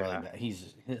 Yes, he's really bad.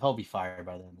 He'll be fired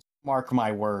by then. Mark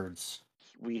my words.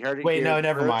 We heard it. Wait, no,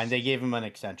 never mind. They gave him an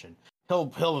extension.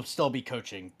 He'll still be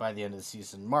coaching by the end of the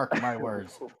season. Mark my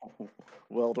words.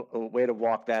 Well, way to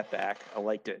walk that back. I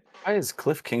liked it. Why is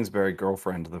Cliff Kingsbury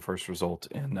girlfriend the first result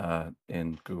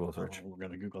in Google search? We're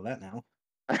gonna Google that now.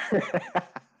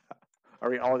 Are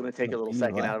we all gonna take a little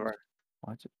second out of our?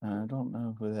 Watch it. I don't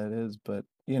know who that is, but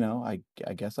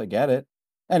I guess I get it.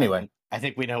 Anyway, I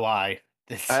think we know why.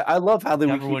 I love how we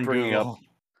keep bringing Google. up.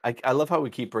 I love how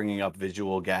we keep bringing up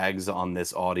visual gags on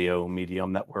this audio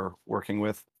medium that we're working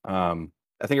with. I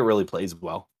think it really plays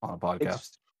well on a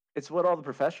podcast. It's what all the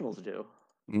professionals do.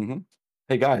 Mm-hmm.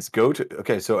 Hey guys,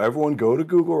 so everyone go to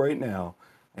Google right now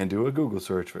and do a Google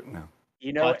search right now.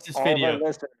 You know, Watch this all of video. our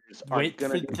listeners are Wait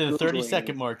going for to be to the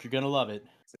 30-second Googling. mark. You're gonna love it.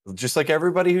 Just like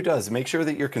everybody who does, make sure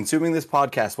that you're consuming this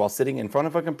podcast while sitting in front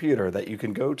of a computer that you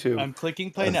can go to. I'm clicking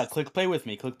play now. Click play with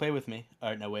me. Click play with me. All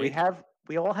right, now wait.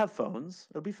 We all have phones.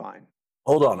 It'll be fine.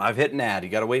 Hold on, I've hit an ad. You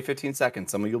got to wait 15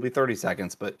 seconds. Some of you'll be 30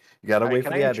 seconds, but you got to wait for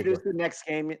Can the I ad to go. introduce the next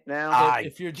game now?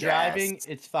 If you're driving, guess.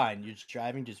 it's fine. You're just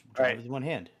driving, just drive right. with one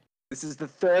hand. This is the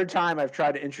third time I've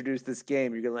tried to introduce this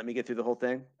game. You're gonna let me get through the whole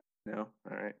thing? No?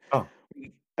 All right. Oh.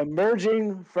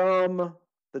 Emerging from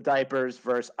the diapers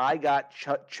versus I got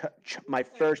my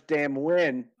first damn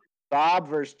win. Bob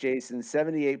versus Jason,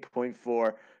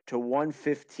 78.4 to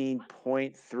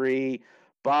 115.3.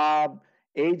 Bob,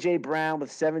 AJ Brown with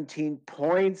 17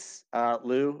 points.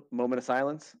 Lou, moment of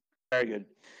silence. Very good.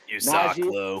 You suck,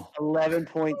 Najee, Lou.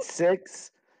 11.6.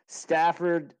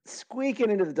 Stafford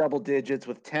squeaking into the double digits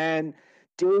with 10.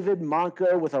 David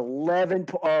Monco with 11.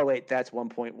 Oh wait, that's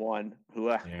 1.1. Who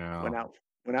went out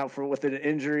with an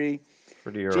injury.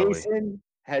 Pretty early. Jason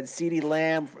had CeeDee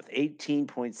Lamb with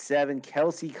 18.7.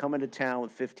 Kelsey coming to town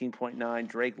with 15.9.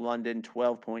 Drake London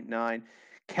 12.9.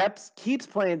 Keeps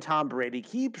playing Tom Brady.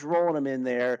 Keeps rolling him in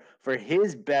there for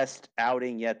his best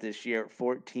outing yet this year at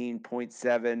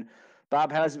 14.7.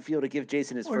 Bob, how does it feel to give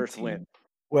Jason his first win?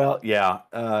 Well, yeah.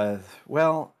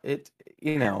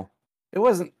 It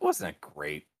wasn't a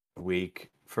great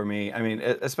week for me. I mean,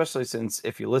 especially since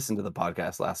if you listen to the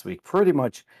podcast last week, pretty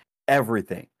much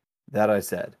everything that I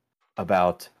said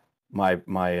about my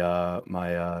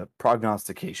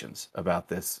prognostications about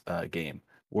this game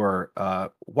were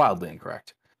wildly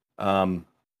incorrect.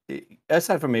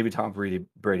 Aside from maybe Tom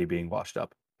Brady being washed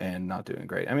up and not doing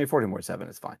great. I mean, 14-7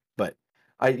 is fine, but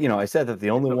I said that the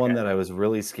only one that I was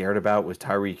really scared about was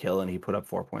Tyreek Hill, and he put up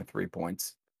 4.3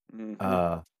 points.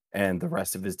 Mm-hmm. And the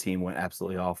rest of his team went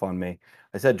absolutely off on me.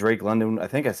 I said Drake London. I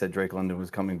think I said Drake London was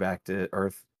coming back to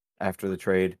earth after the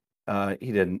trade.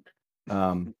 He didn't.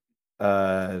 And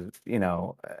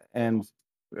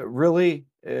really,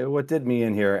 what did me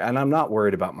in here, and I'm not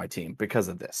worried about my team because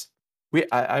of this.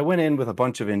 I went in with a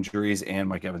bunch of injuries and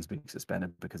Mike Evans being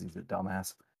suspended because he's a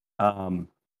dumbass.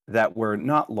 That were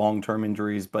not long-term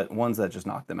injuries, but ones that just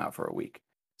knocked them out for a week.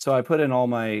 So I put in all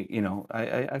my,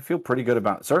 I feel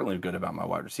certainly good about my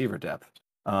wide receiver depth.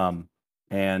 I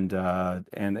put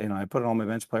in all my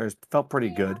bench players, felt pretty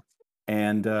good.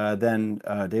 And then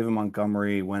David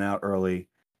Montgomery went out early.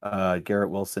 Garrett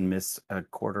Wilson missed a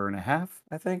quarter and a half,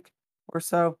 I think, or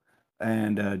so.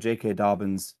 And J.K.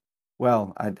 Dobbins,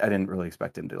 well, I didn't really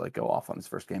expect him to go off on his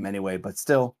first game anyway, but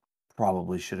still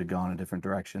probably should have gone a different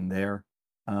direction there.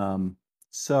 I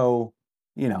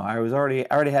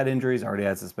already had injuries, already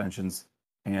had suspensions,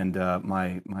 and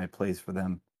my plays for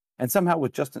them, and somehow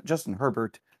with Justin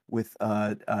Herbert with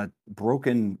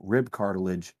broken rib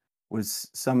cartilage was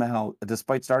somehow,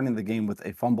 despite starting the game with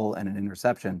a fumble and an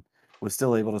interception, was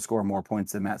still able to score more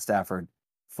points than Matt Stafford,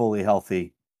 fully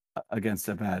healthy against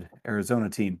a bad Arizona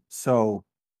team. So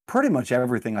pretty much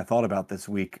everything I thought about this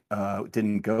week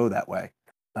didn't go that way,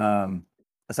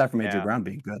 aside from AJ Brown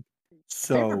being good.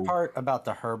 So favorite part about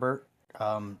the Herbert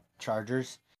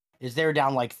Chargers is they were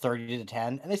down 30-10,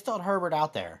 and they still had Herbert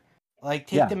out there.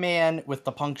 Take the man with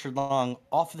the punctured lung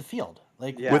off the field.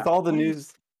 With all the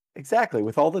news, exactly.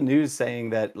 With all the news saying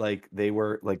that they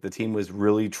were the team was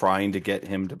really trying to get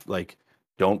him to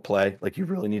don't play. You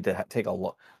really need to take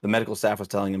the medical staff was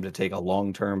telling him to take a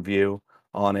long-term view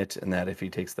on it, and that if he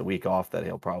takes the week off, that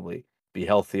he'll probably be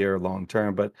healthier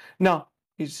long-term. But no.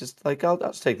 He's just I'll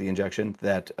just take the injection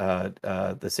that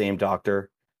the same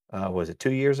doctor, was it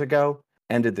 2 years ago,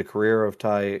 ended the career of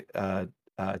Tyrod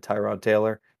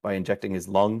Taylor by injecting his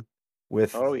lung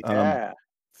with with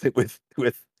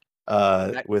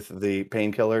the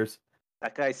painkillers.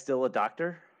 That guy's still a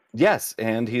doctor? Yes,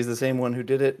 and he's the same one who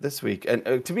did it this week.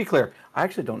 And to be clear, I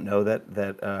actually don't know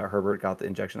that Herbert got the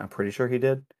injection. I'm pretty sure he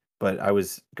did, but I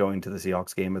was going to the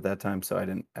Seahawks game at that time, so I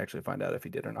didn't actually find out if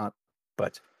he did or not.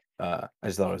 But I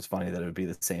just thought it was funny that it would be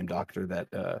the same doctor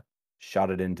that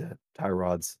shot it into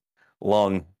Tyrod's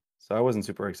lung. So I wasn't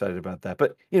super excited about that.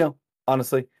 But,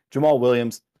 honestly, Jamal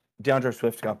Williams, DeAndre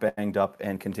Swift got banged up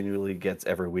and continually gets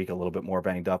every week a little bit more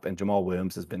banged up. And Jamal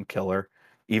Williams has been killer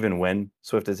even when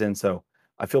Swift is in. So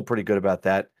I feel pretty good about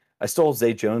that. I stole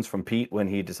Zay Jones from Pete when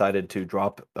he decided to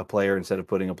drop a player instead of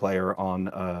putting a player on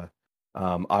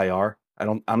IR.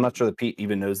 I'm not sure that Pete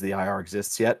even knows the IR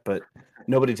exists yet, but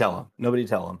nobody tell him.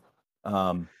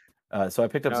 So I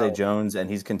picked up Zay Jones, and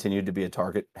he's continued to be a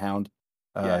target hound.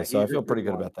 So I feel pretty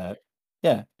good about that.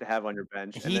 Yeah. To have on your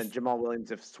bench. And then Jamal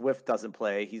Williams, if Swift doesn't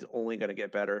play, he's only going to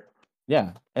get better.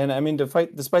 Yeah, and I mean,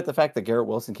 despite the fact that Garrett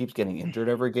Wilson keeps getting injured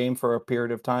every game for a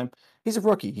period of time, he's a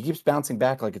rookie. He keeps bouncing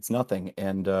back like it's nothing,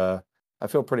 and I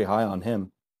feel pretty high on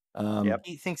him. Yep.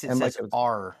 He thinks it and like says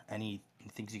R, and he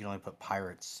thinks you can only put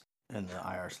Pirates in the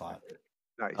IR slot.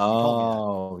 Nice. told me that.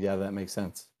 oh yeah, that makes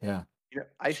sense. Yeah,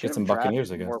 I Should should get have some drafted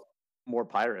Buccaneers, I guess. more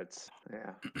Pirates.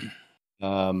 Yeah.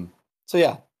 So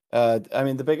yeah, I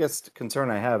mean, the biggest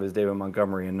concern I have is David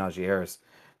Montgomery and Najee Harris,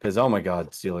 because oh my God,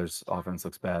 Steelers offense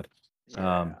looks bad.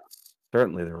 Yeah.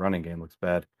 Certainly their running game looks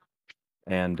bad,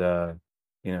 and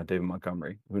David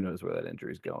Montgomery, who knows where that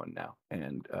injury is going now,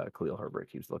 and Khalil Herbert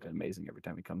keeps looking amazing every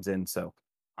time he comes in. So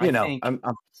I'm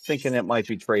thinking it might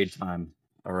be trade time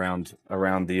around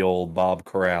the old Bob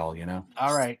Corral.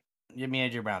 All right, give me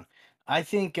AJ Brown. I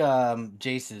think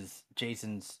Jason's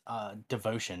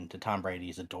devotion to Tom Brady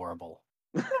is adorable.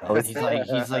 He's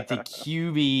like the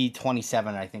QB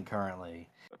 27, I think, currently,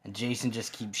 and Jason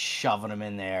just keeps shoving him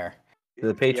in there.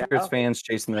 The Patriots fans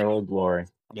chasing their old glory.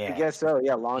 I guess so.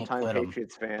 Yeah, longtime quit 'em.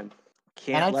 Patriots fan.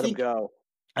 Can't let him go.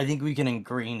 I think we can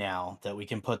agree now that we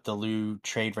can put the Lou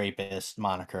trade rapist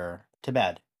moniker to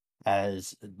bed,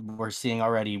 as we're seeing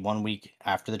already 1 week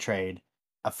after the trade.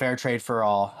 A fair trade for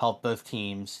all, help both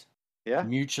teams. Yeah.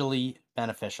 Mutually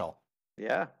beneficial.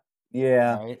 Yeah.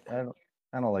 Yeah. Right?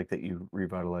 I don't like that you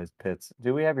revitalized Pitts.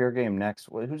 Do we have your game next?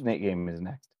 Whose Nate game is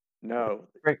next? No.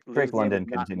 Drake London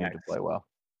continued to play well.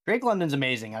 Drake London's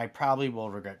amazing. I probably will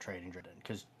regret trading Jordan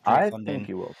because I London, think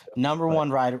you will too. Number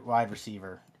one wide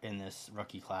receiver in this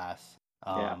rookie class.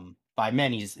 By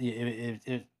many,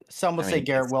 some would say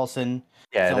Garrett Wilson.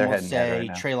 Yeah, some they're would heading say right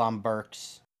now. Treylon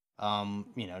Burks.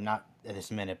 Not at this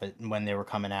minute, but when they were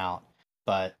coming out.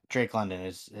 But Drake London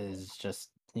is just,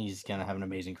 he's gonna have an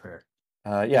amazing career.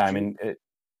 Yeah, I mean,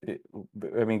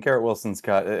 Garrett Wilson's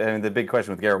got. I mean, the big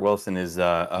question with Garrett Wilson is,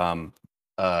 what's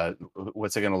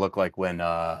it going to look like when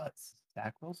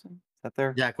Zach Wilson? Is that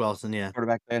there? Zach Wilson, yeah.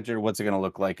 Quarterback manager. What's it going to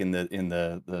look like in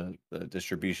the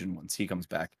distribution once he comes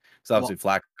back? So obviously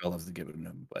Flacco loves to give it to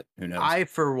him, but who knows? I,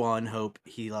 for one, hope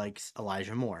he likes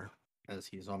Elijah Moore, as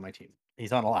he's on my team.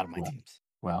 He's on a lot of my teams.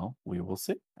 Well, we will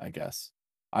see. I guess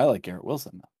I like Garrett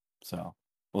Wilson though, so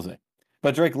we'll see.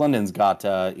 But Drake London's got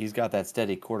he's got that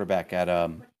steady quarterback at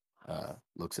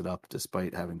looks it up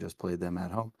despite having just played them at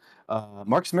home.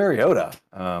 Marcus Mariota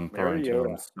throwing to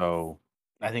him. So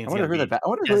I think I wonder who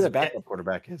the backup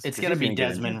quarterback is. It's going to be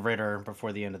Desmond Ritter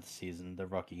before the end of the season, the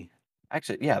rookie.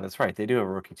 Actually, yeah, that's right. They do have a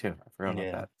rookie too. I forgot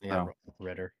about that. Yeah,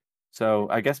 Ritter. So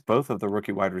I guess both of the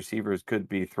rookie wide receivers could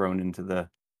be thrown into the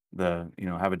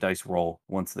have a dice roll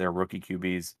once their rookie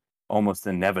QBs almost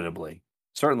inevitably.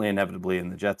 Certainly inevitably in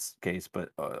the Jets case, but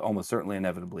almost certainly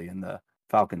inevitably in the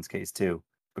Falcons case too,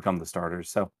 become the starters.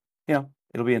 So,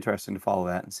 it'll be interesting to follow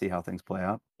that and see how things play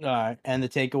out. All right. And the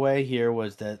takeaway here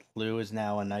was that Lou is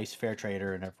now a nice, fair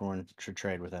trader and everyone should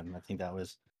trade with him. I think that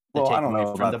was the takeaway I don't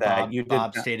know from about the that.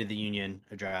 Bob State of the Union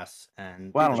address.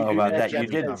 And I don't know about that. You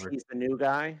did. He's the new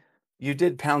guy. You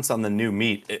did pounce on the new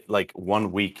meat like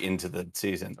 1 week into the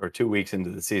season or 2 weeks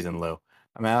into the season, Lou.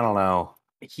 I mean, I don't know.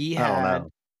 He had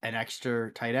an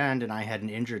extra tight end, and I had an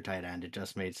injured tight end. It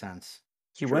just made sense.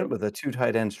 He went with a 2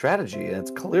 tight end strategy, and it's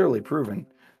clearly proven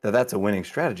that that's a winning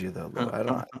strategy, though. Lou. I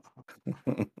don't.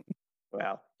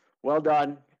 Well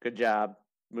done. Good job.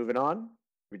 Moving on.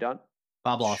 We done?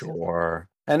 Bob lost. Sure.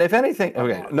 And if anything,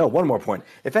 one more point.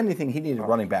 If anything, he needed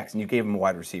running backs, and you gave him a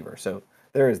wide receiver, so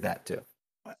there is that too.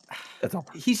 That's all.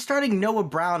 He's starting Noah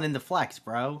Brown in the flex,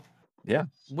 bro. Yeah.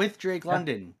 With Drake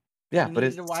London. Yeah, but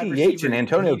it's CH and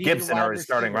Antonio Gibson are his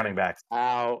starting running backs.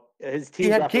 His team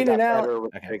got better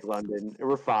with Drake London.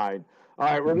 We're fine. All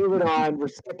right, we're moving on. We're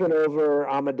skipping over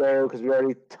Amadou because we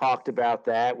already talked about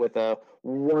that with a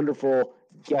wonderful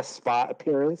guest spot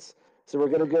appearance. So we're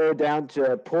going to go down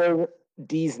to Poor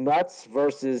D's Nuts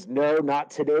versus No, Not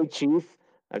Today, Chief.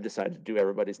 I've decided to do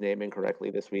everybody's name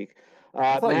incorrectly this week.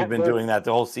 I thought you've been doing that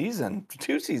the whole season,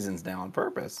 2 seasons now on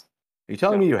purpose. Are you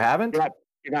telling me you haven't?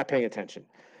 You're not paying attention.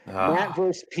 Matt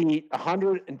versus Pete,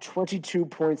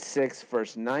 122.6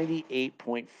 versus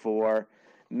 98.4.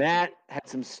 Matt had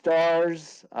some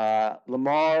stars.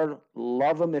 Lamar,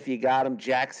 love him if you got him.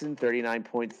 Jackson,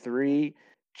 39.3.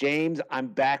 James, I'm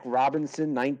back.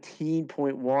 Robinson,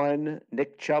 19.1.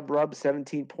 Nick Chubb-Rub,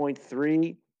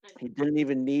 17.3. He didn't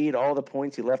even need all the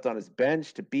points he left on his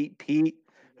bench to beat Pete,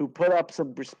 who put up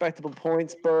some respectable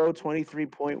points. Burrow,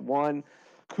 23.1.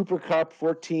 Cooper Kupp,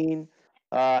 14.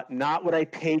 Not what I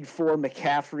paid for.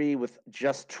 McCaffrey with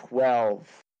just 12.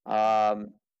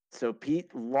 So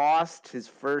Pete lost his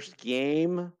first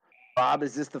game. Bob,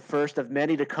 is this the first of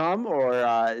many to come, or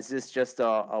is this just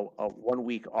a 1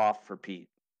 week off for Pete?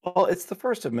 Well, it's the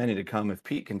first of many to come if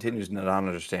Pete continues to not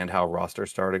understand how roster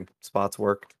starting spots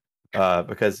work.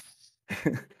 Because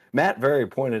Matt very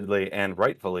pointedly and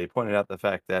rightfully pointed out the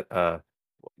fact that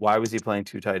why was he playing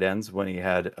two tight ends when he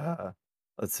had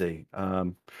let's see, I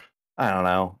don't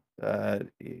know.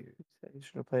 He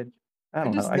should have played. I I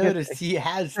don't know. just I guess noticed he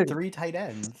has 3 tight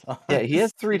ends. on yeah, he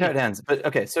has his three team. tight ends. But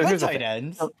okay, so Good here's the tight thing.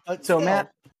 ends, So, but so still.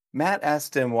 Matt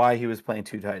asked him why he was playing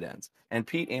two tight ends, and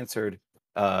Pete answered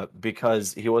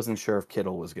because he wasn't sure if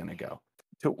Kittle was going to go,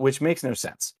 which makes no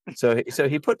sense. So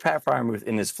he put Pat Fryermuth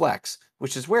in his flex,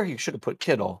 which is where he should have put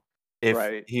Kittle if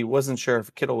Right. he wasn't sure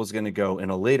if Kittle was going to go in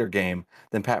a later game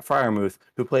than Pat Fryermuth,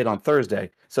 who played on Thursday.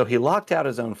 So he locked out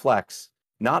his own flex,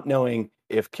 not knowing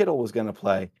if Kittle was going to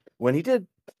play when he did,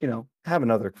 have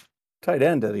another tight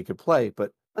end that he could play.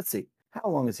 But let's see, how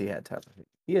long has he had Tyler Higg?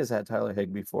 He has had Tyler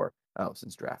Higg before. Oh,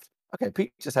 since draft. Okay,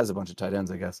 Pete just has a bunch of tight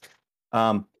ends, I guess.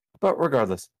 But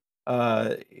regardless,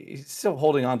 he's still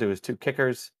holding on to his two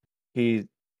kickers. He's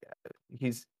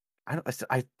I'm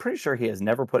pretty sure he has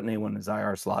never put anyone in his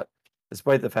IR slot,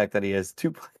 despite the fact that he has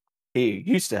two. He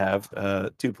used to have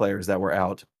two players that were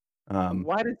out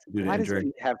Why due to does injury.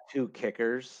 he have two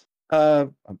kickers?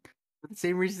 The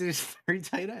same reason there's 3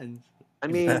 tight ends. I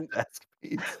mean, Ask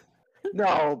Pete.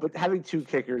 no, but having two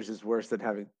kickers is worse than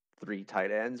having 3 tight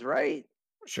ends, right?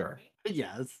 Sure.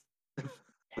 Yes.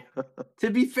 To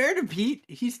be fair to Pete,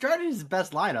 he started his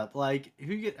best lineup. Like,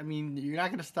 I mean, you're not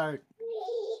going to start.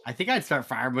 I think I'd start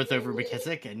Fryermuth over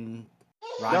McKissick and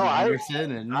Rodney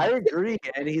Anderson. And I agree,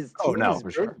 and his Oh, team no, has for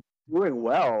been sure. doing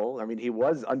well. I mean, he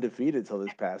was undefeated till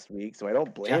this past week, so I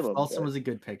don't blame Jeff him. Wilson but was a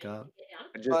good pickup.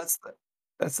 I Well, just,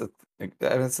 that's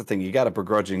the thing. You got to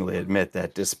begrudgingly admit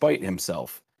that despite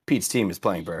himself, Pete's team is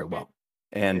playing very well.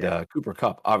 And Cooper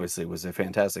Kupp obviously was a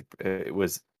fantastic. It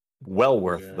was well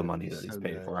worth the Good. money that he's So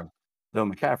paid good. for him, though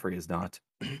McCaffrey is not.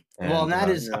 Well, and that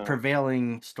is a no.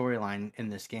 prevailing storyline in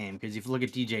this game because if you look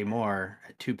at DJ Moore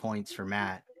at 2 points for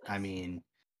Matt, I mean,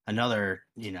 another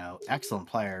excellent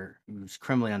player who's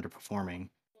criminally underperforming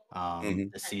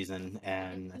this season,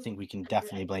 and I think we can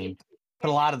definitely put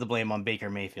a lot of the blame on Baker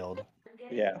Mayfield.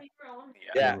 Yeah.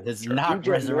 Who has not DJ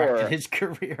resurrected Moore- his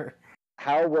career.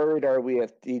 How worried are we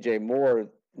if DJ Moore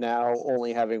now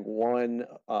only having one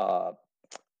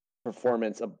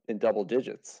performance in double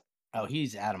digits? Oh,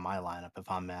 he's out of my lineup. If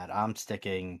I'm Matt, I'm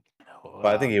sticking. But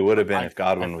I think he would have been if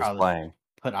Godwin I'd was probably playing.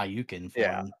 Put Ayuk in for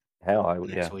Yeah. him. Hell, I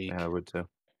would. Next Yeah, week. I would too.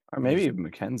 Or maybe even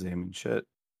McKenzie. I mean, shit.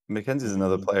 McKenzie's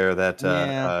another Mhm. player that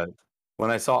Yeah.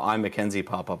 when I saw I'm McKenzie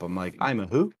pop up, I'm like, I'm a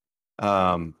who?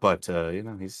 But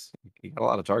he got a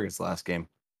lot of targets last game.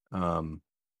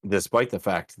 Despite the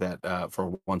fact that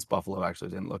for once Buffalo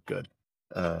actually didn't look good.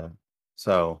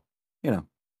 So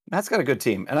Matt's got a good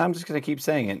team, and I'm just gonna keep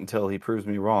saying it until he proves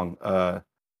me wrong.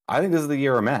 I think this is the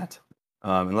year of Matt.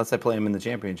 Unless I play him in the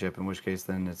championship, in which case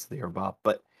then it's the year of Bob.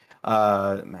 But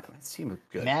Matt's team is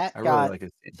good. Matt I really got like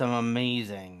his team. some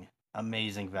amazing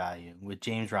value with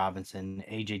James Robinson,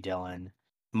 AJ Dillon,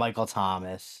 Michael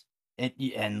Thomas,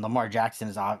 and Lamar Jackson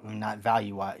is not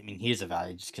value. I mean, he is a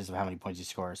value just because of how many points he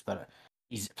scores, but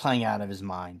he's playing out of his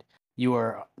mind.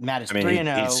 Matt is 3-0,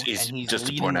 and he's just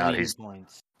to leading point the out, league in he's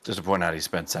points. just to point out, he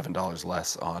spent $7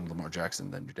 less on Lamar Jackson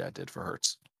than your dad did for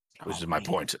Hurts, which is my man.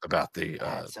 point about the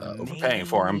That's overpaying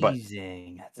for him. But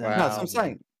amazing. That's Wow. No, that's what I'm amazing.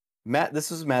 saying. Matt,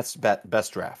 this is Matt's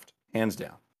best draft, hands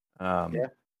down. Yeah.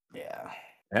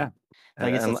 Yeah. I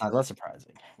guess And- that's not that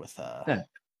surprising with Yeah.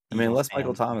 I mean, Eagles unless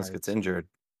Michael fans Thomas and gets Hurts. injured,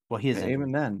 Well, he is injured.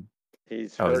 even then.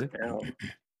 He's Oh, is hurt he?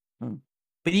 now.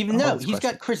 But even Oh, though that's he's got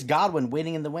questionable. Chris Godwin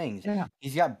waiting in the wings, Yeah.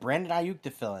 he's got Brandon Ayuk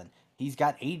to fill in. He's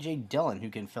got AJ Dillon who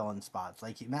can fill in spots.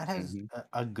 Like Matt has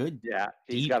a good Yeah,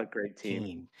 he's deep got a great team.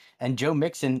 team, and Joe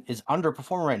Mixon is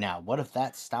underperforming right now. What if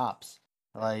that stops?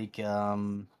 Like,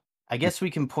 I guess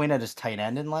we can point at his tight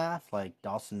end and laugh. Like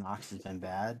Dawson Knox has been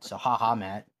bad, so haha,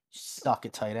 Matt, you suck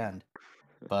at tight end.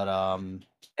 But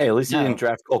Hey, at least he no. didn't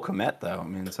draft Cole Kmet, though. I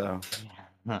mean, so.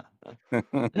 no, if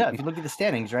you look at the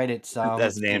standings, right, it's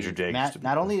That's an Andrew Jacobs, to Matt. be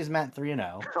Not fair. only is Matt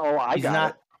 3-0. Oh, I He's got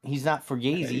not. it. He's not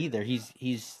Fugazi either.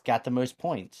 He's got the most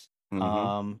points.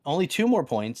 Mhm. Only 2 more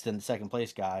points than the second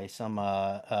place guy. Some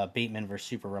Bateman versus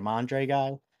Super Ramondre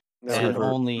guy. No, And Super-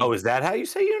 only Oh, is that how you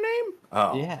say your name?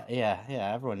 Oh.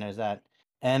 yeah. Everyone knows that.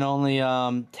 And only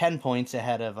 10 points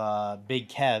ahead of Big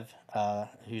Kev,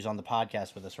 who's on the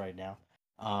podcast with us right now.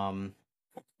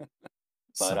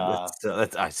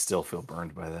 I still feel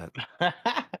burned by that.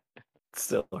 It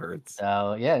still hurts.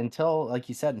 So yeah, until like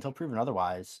you said, until proven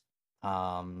otherwise,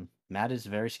 Matt is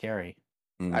very scary.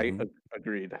 I Mhm.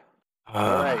 agreed.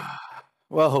 All right.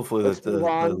 Well, hopefully Let's move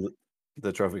on.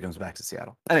 the trophy comes back to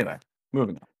Seattle. Anyway,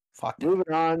 moving on. Fuck that.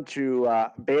 Moving on to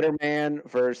Baderman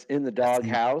versus In the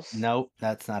Doghouse. Nope,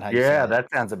 that's not how you say Yeah, it. that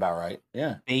sounds about right.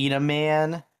 Yeah. Beta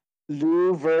Man.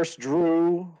 Lou versus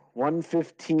Drew,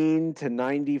 115 to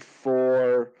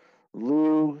 94.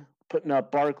 Lou putting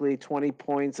up Barkley 20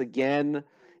 points again.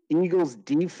 Eagles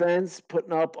defense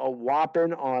putting up a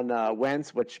whopping on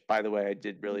Wentz, which, by the way, I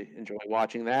did really enjoy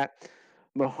watching that.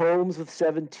 Mahomes with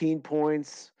 17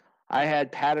 points. I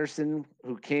had Patterson,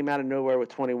 who came out of nowhere with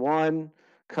 21.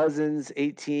 Cousins,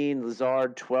 18.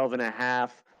 Lazard, 12 and a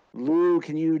half. Lou,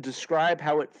 can you describe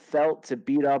how it felt to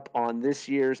beat up on this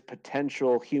year's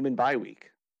potential human bye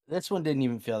week? This one didn't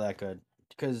even feel that good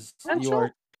because you Potential?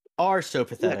 are so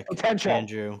pathetic, potential.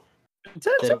 Andrew.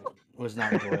 That it was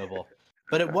not enjoyable.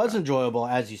 But it was enjoyable,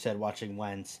 as you said, watching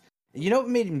Wentz. You know what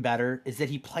made him better is that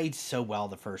he played so well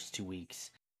the first 2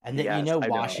 weeks. And that, Yes, I know.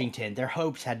 Washington, their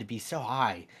hopes had to be so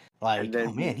high. Like, then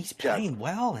oh man, he's just- playing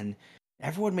well, and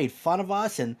everyone made fun of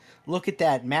us. And look at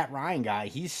that Matt Ryan guy.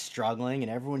 He's struggling,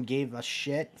 and everyone gave us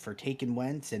shit for taking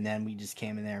Wentz. And then we just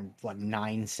came in there and,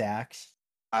 9 sacks.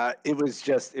 It was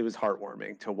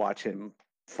heartwarming to watch him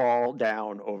fall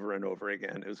down over and over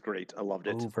again. It was great. I loved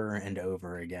it. Over and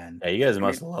over again. Yeah, you guys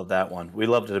must have loved that one. We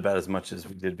loved it about as much as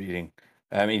we did beating.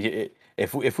 I mean,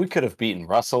 if we could have beaten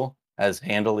Russell as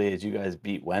handily as you guys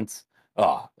beat Wentz,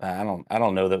 I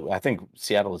don't know that. I think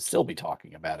Seattle would still be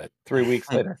talking about it 3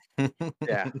 weeks later.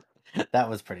 Yeah. That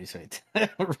was pretty sweet.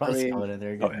 Russ coming in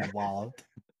there getting walloped.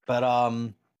 But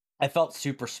I felt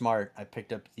super smart. I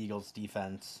picked up the Eagles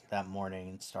defense that morning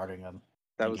and starting them.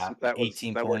 That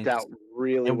worked out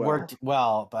really It well. worked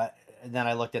well, but then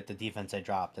I looked at the defense I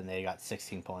dropped and they got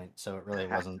 16 points, so it really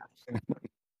wasn't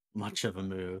much of a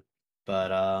move.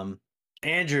 But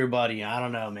Andrew, buddy, I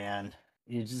don't know, man.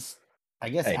 I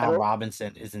guess Al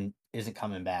Robinson isn't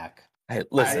coming back. Hey,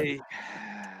 listen,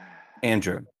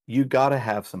 Andrew, you got to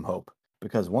have some hope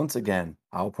because once again,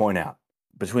 I'll point out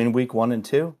between week 1 and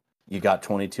 2, you got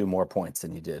 22 more points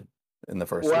than you did in the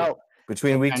first week.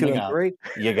 Between week 2 and 3,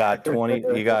 you got 20.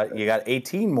 you got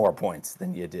 18 more points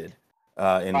than you did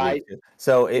in week 2.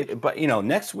 So, but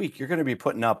next week you're going to be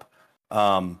putting up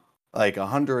like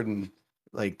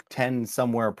 110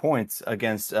 somewhere points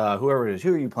against whoever it is.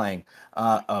 Who are you playing?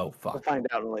 Oh fuck. We'll find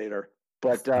out later.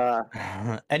 But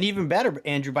and even better,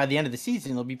 Andrew, by the end of the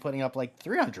season, he'll be putting up like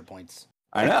 300 points.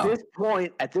 I know.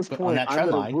 At this point, I'm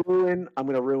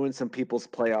going to ruin some people's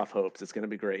playoff hopes. It's going to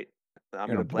be great. I'm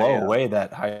going to blow away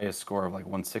that highest score of like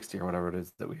 160 or whatever it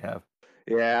is that we have.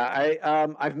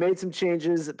 Yeah, I've made some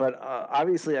changes, but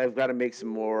obviously I've got to make some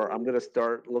more. I'm going to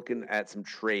start looking at some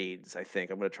trades. I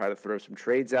think I'm going to try to throw some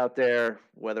trades out there.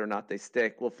 Whether or not they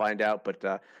stick, we'll find out. But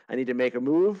I need to make a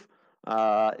move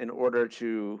in order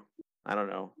to, I don't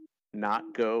know,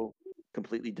 not go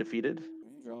completely defeated.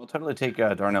 I'll totally take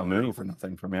Darnell Mooney for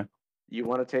nothing from you. You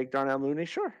want to take Darnell Mooney?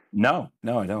 Sure. No,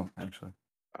 I don't actually.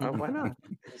 Why not?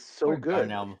 He's so good.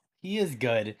 Darnell. He is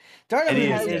good.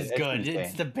 Darnell is good.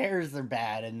 It's the Bears are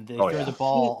bad, and they throw the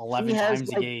ball 11 times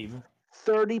a game.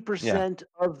 30%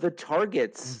 of the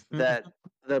targets that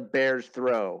the Bears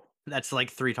throw. That's like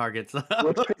 3 targets.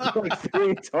 Which is like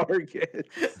 3 targets.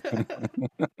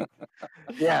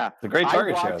 Yeah. It's a great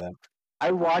target show, then.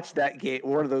 I watched that game,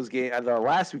 one of those games, the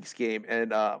last week's game,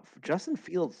 and Justin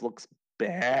Fields looks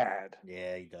bad.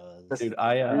 Yeah, he does. Dude,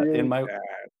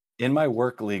 in my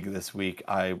work league this week,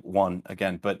 I won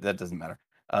again, but that doesn't matter.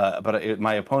 But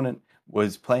my opponent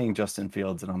was playing Justin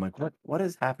Fields, and I'm like, what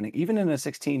is happening? Even in a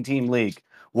 16-team league,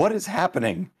 what is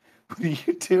happening? What are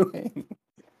you doing?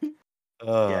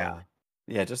 Yeah,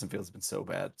 Justin Fields has been so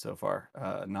bad so far.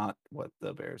 Not what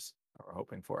the Bears are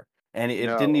hoping for. And it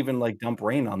didn't even like dump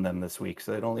rain on them this week,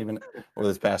 so they don't even, or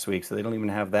this past week, so they don't even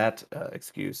have that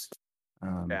excuse.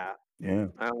 Yeah.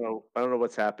 I don't know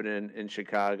what's happening in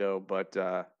Chicago, but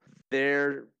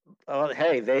they're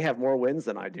hey, they have more wins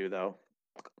than I do, though.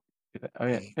 Oh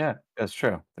yeah, that's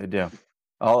true. They do.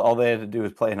 All they had to do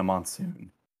was play in a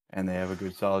monsoon, and they have a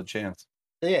good solid chance.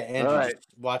 Yeah, Andrew, just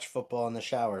watch football in the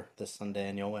shower this Sunday,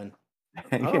 and you'll win.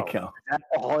 There you go. Is that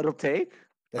all it'll take?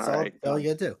 That's all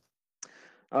you gotta do.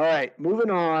 All right, moving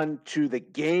on to the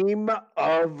game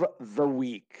of the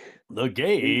week. The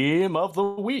game of the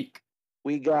week.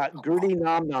 We got Gertie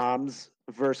Nom Noms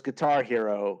versus Guitar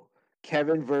Hero.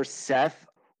 Kevin versus Seth,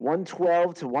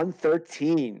 112 to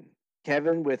 113.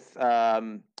 Kevin with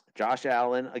Josh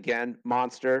Allen, again,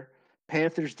 monster.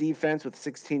 Panthers defense with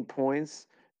 16 points.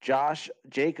 Josh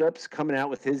Jacobs coming out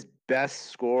with his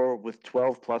best score with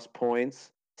 12 plus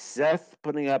points. Seth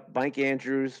putting up Mike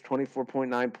Andrews,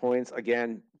 24.9 points.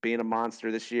 Again, being a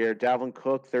monster this year. Dalvin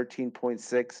Cook,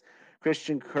 13.6.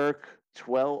 Christian Kirk,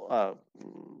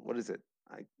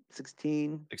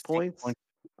 16 points.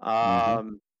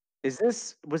 Was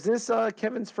this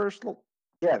Kevin's first?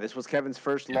 Yeah, this was Kevin's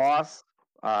first Yes.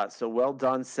 loss. So well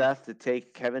done, Seth, to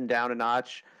take Kevin down a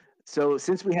notch. So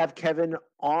since we have Kevin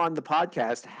on the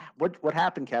podcast, what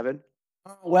happened, Kevin?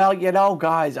 Well,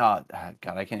 guys, God,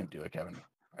 I can't do it, Kevin.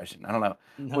 I don't know.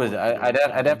 No What is it? one can do I'd it,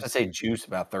 have, I'd have Kevin. to say juice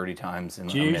about 30 times in a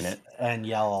Juice minute. and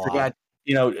yell a lot. Forgot,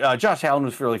 Josh Allen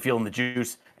was really feeling the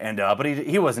juice, and but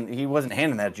he wasn't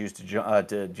handing that juice to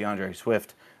DeAndre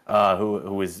Swift,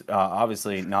 who was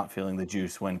obviously not feeling the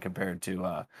juice when compared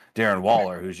to Darren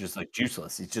Waller, who's just like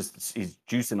juiceless. He's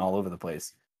juicing all over the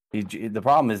place. The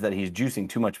problem is that he's juicing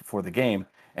too much before the game,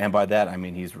 and by that I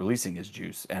mean he's releasing his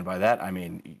juice, and by that I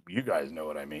mean you guys know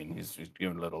what I mean. He's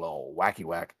giving a little wacky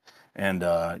whack, and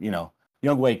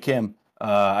Younghoe Kim.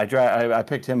 I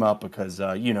picked him up because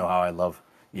you know how I love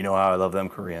them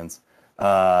Koreans.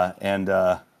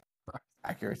 Accurate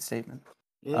statement.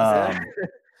 It's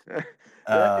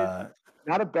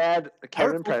Not a bad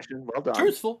Kevin Hurtful. impression. Well done.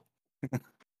 truthful.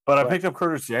 But I picked up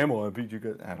Curtis Samuel. I beat you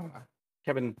guys. I don't know.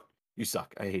 Kevin, you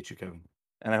suck. I hate you, Kevin.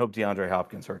 And I hope DeAndre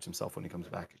Hopkins hurts himself when he comes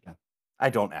back again. I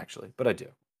don't actually, but I do.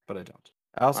 But I don't.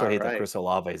 I also hate that Chris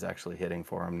Olave is actually hitting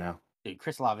for him now. Dude,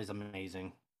 Chris Olave is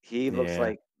amazing. He looks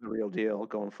like the real deal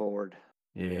going forward.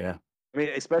 Yeah. I mean,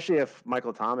 especially if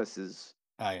Michael Thomas is.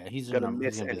 Oh yeah, he's gonna gonna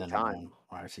miss be the any number time. one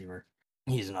wide receiver.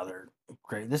 He's another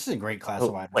great. This is a great class Oh,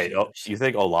 of wide wait, receivers. you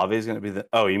think Olave is going to be the?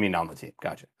 Oh, you mean on the team?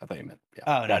 Gotcha. I thought you meant. Yeah.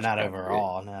 Oh no, gotcha. not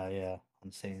overall. No, yeah,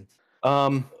 I'm saying.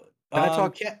 Can I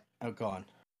talk? Oh, go on.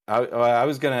 I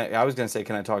was gonna say,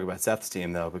 can I talk about Seth's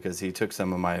team though, because he took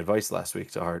some of my advice last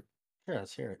week to heart. Sure,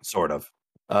 let's hear it. Sort of.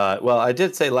 Well, I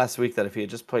did say last week that if he had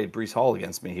just played Breece Hall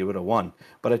against me, he would have won.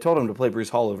 But I told him to play Breece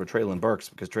Hall over Treylon Burks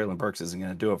because Treylon Burks isn't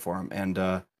going to do it for him. And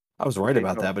I was right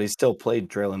about that, but he still played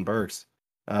Treylon Burks.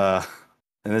 And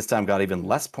this time got even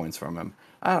less points from him.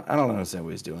 I don't understand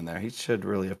what he's doing there. He should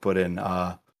really have put in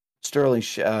Sterling.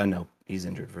 No, he's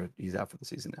injured. He's out for the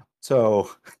season now.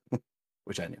 So,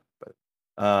 which I knew. But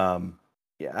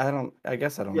yeah, I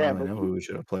guess I don't really know who we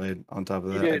should have played on top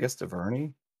of that. I guess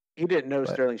DuVernay. He didn't know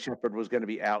Sterling Shepard was going to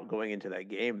be out going into that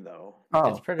game, though.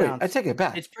 Oh, wait, I take it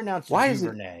back. It's pronounced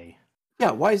Duvernay.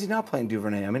 Why is he not playing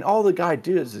Duvernay? I mean, all the guy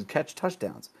does is catch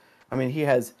touchdowns. I mean, he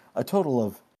has a total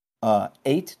of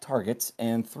 8 targets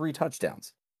and 3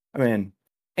 touchdowns. I mean,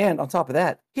 and on top of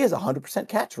that, he has 100%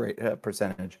 catch rate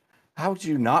percentage. How would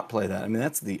you not play that? I mean,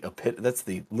 that's the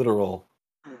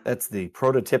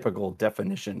prototypical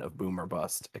definition of boom or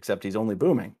bust. Except he's only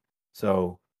booming.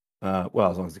 So, as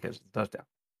long as he catches the touchdown.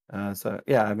 I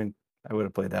mean, I would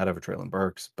have played that over Treylon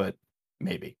Burks, but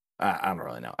maybe. I don't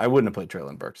really know. I wouldn't have played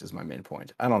Treylon Burks is my main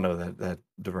point. I don't know that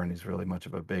DuVernay's really much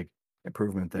of a big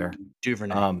improvement there.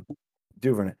 Duvernay.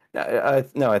 Duvernay.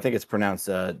 No, I think it's pronounced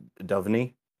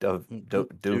Duvney.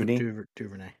 Duvney.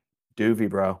 Duvernay. Duvey,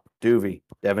 bro. Duvey.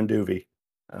 Devin Duvey.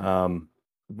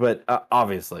 But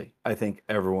obviously, I think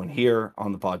everyone here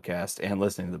on the podcast and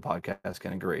listening to the podcast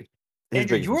can agree.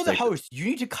 Andrew, you're the host. You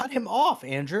need to cut him off,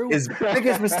 Andrew. His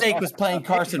biggest mistake was playing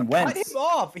Carson Wentz. Cut him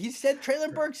off. He said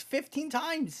Treylon Burks 15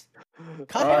 times.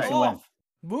 Cut him off.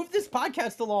 Move this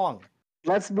podcast along.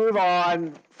 Let's move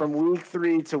on from week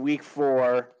 3 to week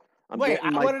 4. I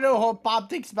want to know what Bob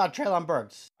thinks about Treylon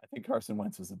Burks. I think Carson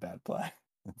Wentz was a bad play.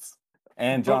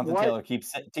 And Jonathan Taylor keep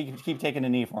taking a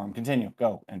knee for him. Continue.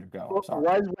 Go, Andrew, go.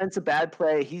 Was Wentz a bad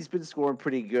play? He's been scoring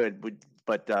pretty good,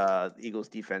 but the Eagles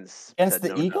defense against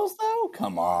the Eagles though?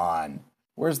 Come on.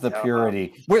 Where's the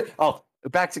purity?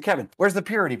 Back to Kevin. Where's the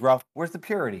purity, bro? Where's the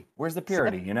purity? Where's the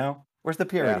purity? You know? Where's the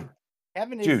purity? Yeah.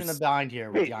 Kevin is in a bind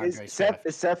here with DeAndre Swift.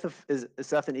 Is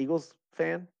Seth an Eagles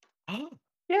fan?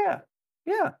 Yeah.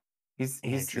 He's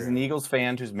an Eagles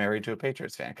fan who's married to a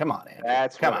Patriots fan. Come on, Andrew.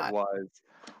 That's what it was.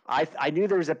 I knew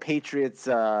there was a Patriots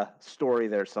story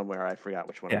there somewhere. I forgot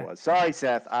which one it was. Sorry,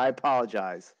 Seth. I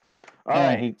apologize. All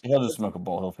right. He'll just smoke a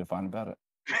bowl. He'll feel fine about it.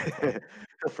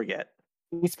 He'll forget.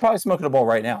 He's probably smoking a bowl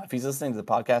right now. If he's listening to the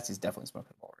podcast, he's definitely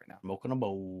smoking a bowl right now. Smoking a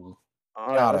bowl.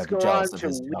 All right, let's go on to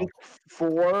week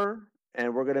 4,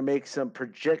 and we're going to make some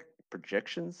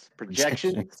projections.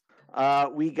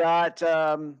 We got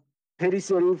Pity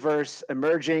City versus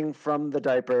Emerging from the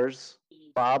Diapers.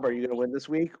 Bob, are you going to win this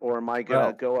week, or am I going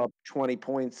to go up 20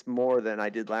 points more than I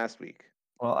did last week?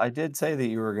 Well, I did say that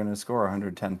you were going to score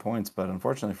 110 points, but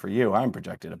unfortunately for you, I'm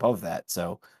projected above that.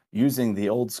 So using the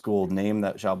old school name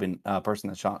that shall be person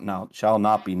that shall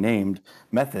not be named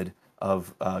method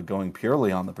of going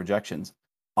purely on the projections,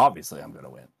 obviously I'm going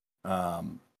to win.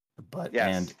 But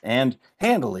yes. and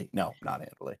handily, no, not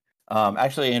handily.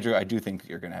 Actually, Andrew, I do think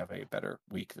you're going to have a better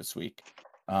week this week.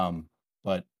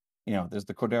 But there's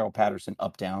the Cordero Patterson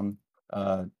up down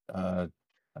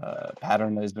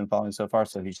pattern that he's been following so far.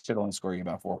 So he should only score you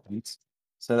about 4 points.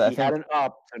 So I He think had an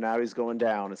up, so now he's going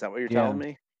down. Is that what you're Yeah. telling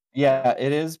me? Yeah,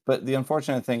 it is. But the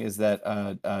unfortunate thing is that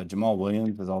Jamal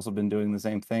Williams has also been doing the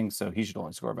same thing, so he should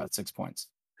only score about 6 points.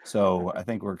 So I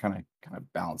think we're kind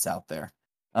of balanced out there.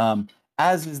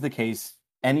 As is the case,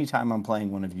 anytime I'm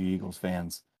playing one of you Eagles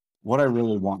fans, what I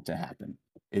really want to happen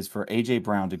is for AJ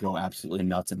Brown to go absolutely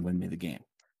nuts and win me the game,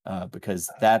 because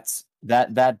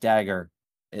that dagger.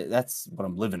 That's what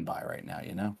I'm living by right now.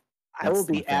 You know. I will That's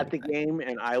my be at the favorite thing. game,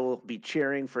 and I will be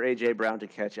cheering for AJ Brown to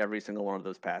catch every single one of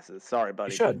those passes. Sorry, You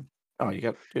buddy. should. Oh, you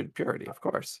got dude, purity, of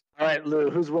course. All right, Lou,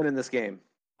 who's winning this game?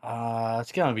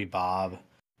 It's gonna be Bob.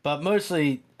 But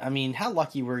mostly, I mean, how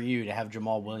lucky were you to have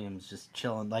Jamal Williams just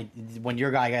chilling? Like when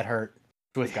your guy got hurt,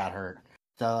 Swift got hurt.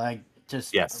 So like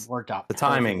just Yes. worked out The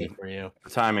perfectly timing. for you. The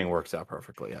timing works out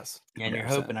perfectly. Yes. And you're 100%.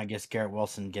 hoping, I guess, Garrett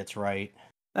Wilson gets right.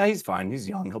 Nah, he's fine. He's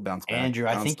young. He'll bounce back. Andrew,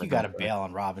 I Bounce think you back, got to bounce back. bail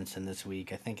on Robinson this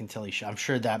week. I think until I'm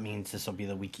sure that means this will be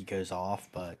the week he goes off,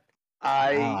 but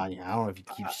I I don't know if you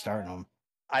keep starting him.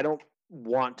 I don't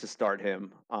want to start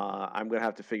him. I'm gonna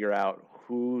have to figure out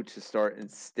who to start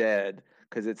instead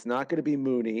because it's not gonna be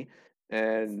Mooney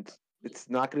and it's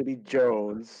not gonna be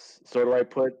Jones. So do I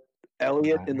put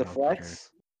Elliott in the Yeah,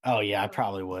 flex? Oh yeah, I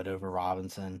probably would over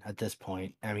Robinson at this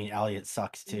point. I mean, Elliott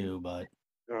sucks too, but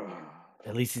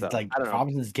at least it's So, like I don't know.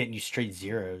 Robinson's getting you straight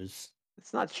zeros.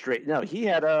 It's not straight. No, he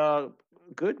had a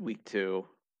good week too.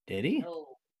 Did he?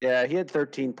 Yeah, he had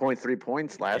 13.3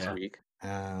 points last Yeah. week.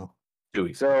 Oh, 2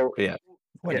 weeks. So But yeah.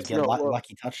 what? Yes, He get no, well-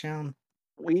 lucky touchdown?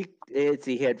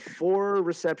 he had 4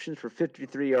 receptions for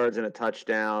 53 yards and a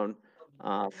touchdown,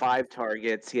 5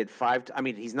 targets. He had 5. I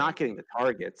mean, he's not getting the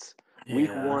targets. Week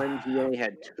Yeah. 1, he only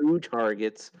had 2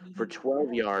 targets for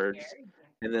 12 yards,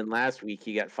 and then last week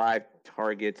he got 5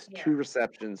 targets, 2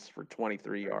 receptions for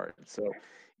 23 yards. So,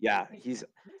 yeah, he's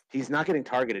not getting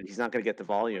targeted. He's not going to get the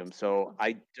volume. So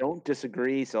I don't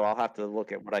disagree. So I'll have to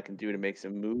look at what I can do to make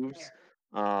some moves.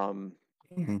 Mhm.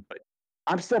 But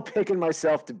I'm still picking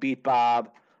myself to beat Bob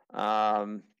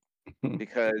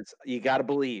because you got to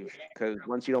believe. Because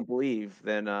once you don't believe,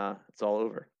 then it's all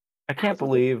over. I can't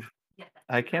believe.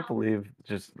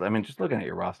 Just looking at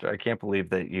your roster, I can't believe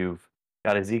that you've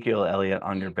got Ezekiel Elliott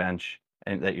on your bench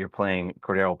and that you're playing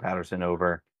Cordero Patterson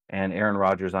over, and Aaron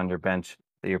Rodgers on your bench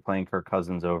that you're playing Kirk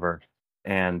Cousins over,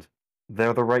 and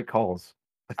they're the right calls.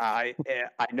 I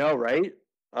know, right?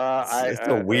 It's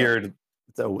a weird.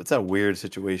 It's a weird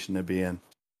situation to be in.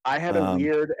 I had a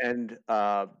weird and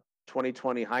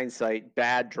 2020 hindsight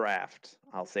bad draft.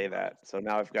 I'll say that. So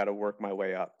now I've got to work my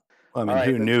way up. I mean, All right,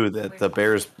 who then- knew that the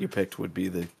Bears you picked would be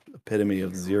the epitome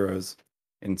of zeros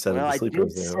instead Well, of I the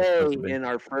sleepers? did they were supposed to say be? in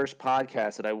our first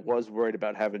podcast that I was worried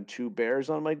about having 2 Bears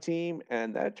on my team,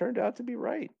 and that turned out to be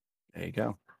right. There you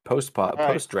go. right.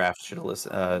 Post draft should have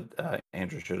listened.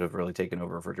 Andrew should have really taken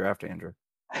over for draft. Andrew.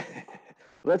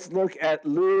 Let's look at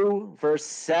Lou versus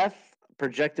Seth,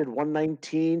 projected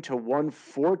 119 to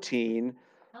 114.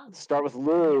 Start with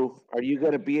Lou. Are you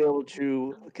going to be able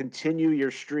to continue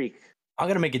your streak? I'm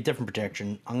gonna make a different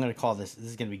prediction. I'm gonna call this. This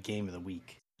is gonna be game of the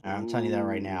week. I'm telling you that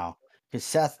right Ooh. now because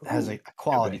Seth has a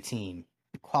quality be. team.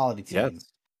 Quality team.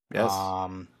 Yes.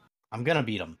 I'm gonna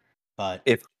beat him, but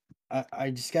If I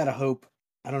just gotta hope.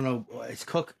 I don't know. Is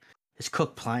Cook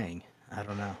playing? I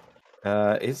don't know.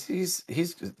 he's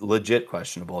legit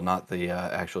questionable, not the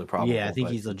actually probable. Yeah, I think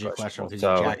but he's legit questionable because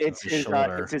So he jacked up It's his his,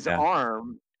 shoulder. it's his Yeah.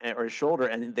 arm or his shoulder,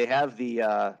 and they have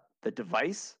the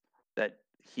device that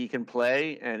he can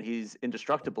play, and he's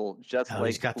indestructible, just Oh, like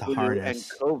he's got the flu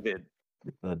harness. and COVID.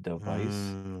 the device.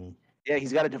 Mm. Yeah,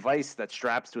 he's got a device that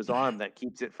straps to his arm that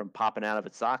keeps it from popping out of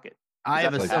its socket. I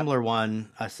have a That's what similar one,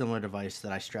 a similar device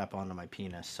that I strap onto my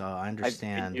penis, so I I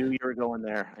understand. knew you were going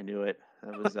there. I knew it.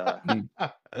 That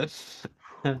was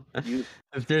you.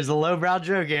 If there's a lowbrow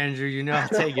joke, Andrew, you know I'll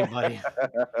take it, buddy.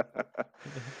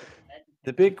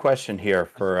 The big question here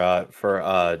for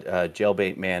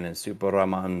Jailbait Man and Super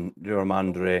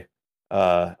Ramandre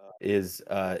is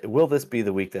will this be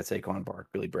the week that Saquon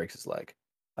Barkley breaks his leg?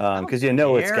 Because it's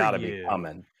dare got to be you.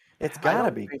 coming. It's I got to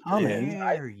don't be think it coming. is.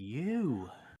 Dare you?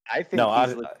 I think No,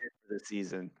 he's legit for this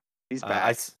season. He's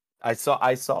back. I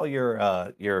saw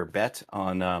your bet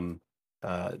on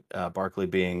Barkley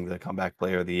being the comeback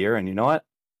player of the year, and you know what?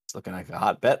 It's looking like a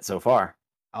hot bet so far.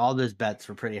 All those bets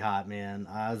were pretty hot, man.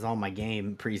 I was on my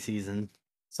game preseason.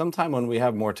 Sometime when we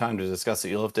have more time to discuss it,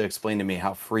 you'll have to explain to me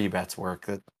how free bets work.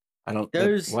 That I don't.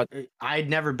 What? I'd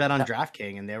never bet on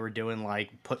DraftKings, and they were doing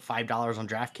like put $5 on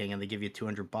DraftKings, and they give you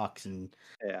 $200 and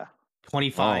Yeah.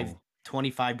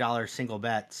 $25 single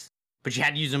bets. But you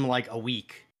had to use them like a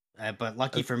week. But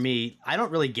lucky for me, I don't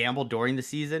really gamble during the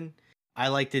season. I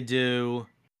like to do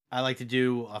I like to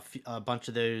do a bunch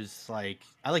of those. Like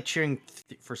I like cheering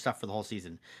for stuff for the whole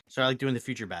season. So I like doing the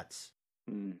future bets,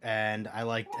 and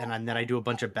then I do a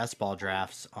bunch of best ball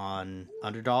drafts on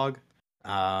Underdog,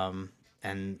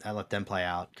 and I let them play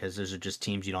out because those are just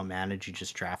teams you don't manage. You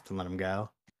just draft and let them go.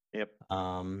 Yep.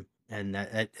 And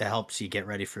that it helps you get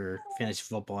ready for fantasy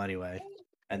football anyway.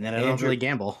 And then I Andrew- don't really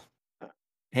gamble.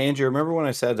 Hey, Andrew, remember when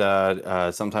I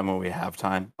said sometime when we have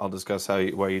time, I'll discuss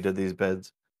why you did these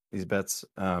bets,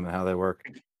 and how they work.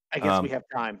 I guess we have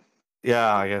time.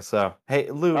 Yeah, I guess so. Hey,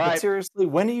 Lou, All but right. seriously,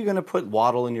 when are you going to put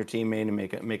Waddle in your team name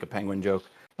and make a Penguin joke?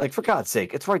 Like, for God's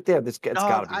sake, it's right there. It's got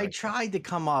to be. I right tried to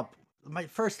come up.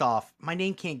 First off, my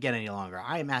name can't get any longer.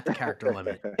 I am at the character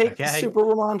limit. Take Okay. Super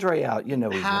Ramondre out. You know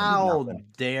he's gonna do How nothing.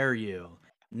 dare you?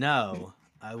 No,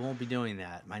 I won't be doing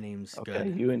that. My name's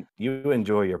Okay, good. you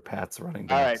enjoy your Pats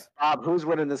running All right, backs. Bob, who's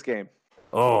winning this game?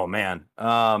 Oh man,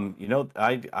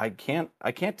 I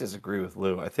can't disagree with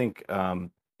Lou. I think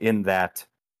in that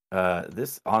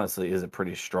this honestly is a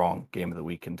pretty strong game of the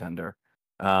week contender.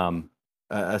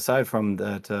 Aside from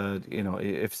that,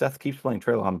 if Seth keeps playing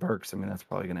Treylon Burks, I mean that's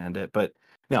probably going to end it. But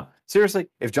no, seriously,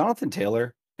 if Jonathan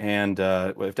Taylor and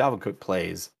if Dalvin Cook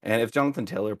plays, and if Jonathan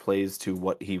Taylor plays to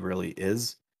what he really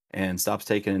is and stops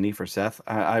taking a knee for Seth,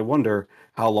 I wonder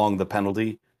how long the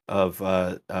penalty of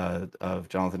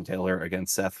Jonathan Taylor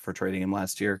against Seth for trading him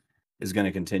last year is going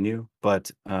to continue.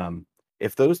 But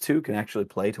if those two can actually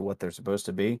play to what they're supposed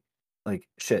to be, like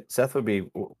shit, Seth would be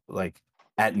like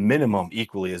at minimum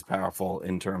equally as powerful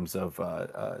in terms of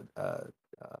power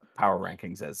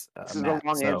rankings as This is Matt. a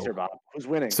long answer, Bob. Who's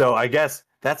winning? So I guess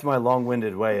that's my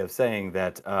long-winded way of saying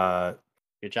that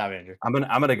Good job, Andrew. I'm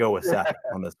gonna go with Seth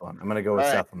on this one. I'm gonna go with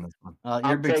All right. Seth on this one.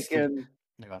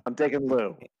 I'm taking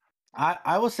Lou.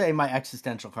 I will say my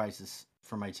existential crisis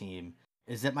for my team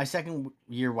is that my second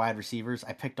year wide receivers,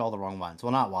 I picked all the wrong ones.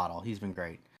 Well, not Waddle. He's been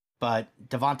great. But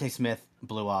Devontae Smith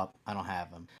blew up. I don't have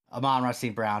him. Amon-Ra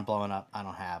St. Brown blowing up. I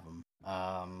don't have him.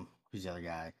 Who's the other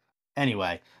guy?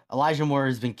 Anyway, Elijah Moore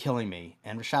has been killing me.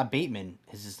 And Rashad Bateman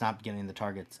is just not getting the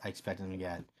targets I expected him to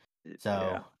get.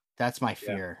 So that's my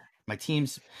fear. My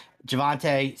team's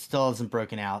Javonte still hasn't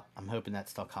broken out. I'm hoping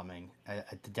that's still coming.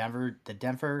 The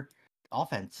Denver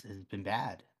offense has been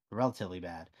bad, relatively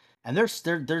bad, and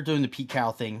they're doing the Pete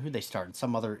Carroll thing. Who they starting?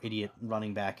 Some other idiot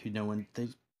running back who no one they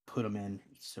put him in.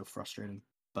 It's so frustrating.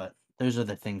 But those are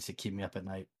the things that keep me up at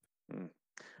night. All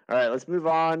right, let's move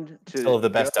on to Still the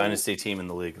best dynasty team in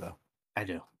the league, though. I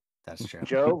do. That's true.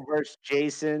 Joe versus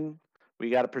Jason. We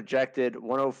got a projected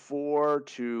 104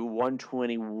 to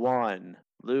 121.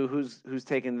 Lou, who's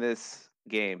taking this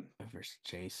game? Versus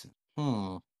Jason.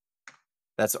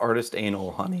 That's artist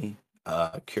anal honey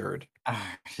cured.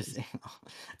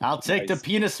 I'll take the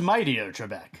penis mightier,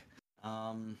 Trebek.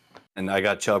 And I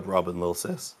got Chubb, Rub, and Lil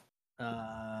Sis.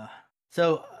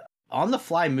 So on the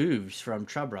fly moves from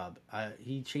Chubb Rub,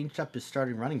 he changed up his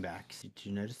starting running backs. Did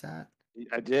you notice that?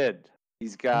 I did.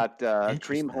 He's got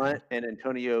Kareem Hunt and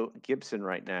Antonio Gibson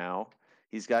right now.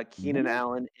 He's got Keenan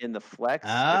Allen in the flex.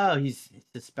 Oh, he's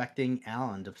suspecting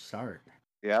Allen to start.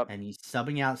 Yep. And he's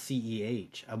subbing out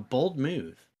CEH. A bold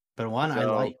move, but one I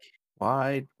like.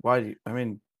 Why do you, I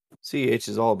mean, CEH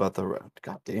is all about the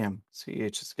goddamn.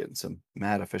 CEH is getting some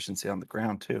mad efficiency on the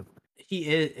ground too. He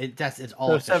is. It's all.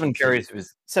 So 7 carries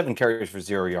for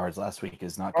 0 yards last week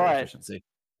is not good efficiency.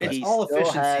 It's all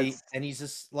efficiency, and he's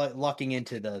just lucking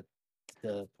into the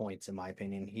points. In my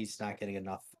opinion, he's not getting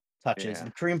enough touches. Yeah.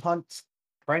 And Kareem Hunt's,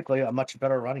 frankly, a much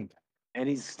better running back. And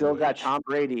he's still got Tom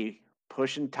Brady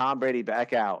pushing Tom Brady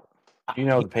back out. You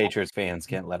know the Patriots fans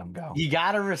can't let him go. You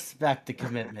gotta respect the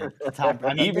commitment.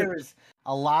 I mean, there was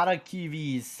a lot of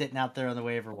QBs sitting out there on the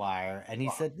waiver wire, and he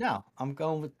said, "No, I'm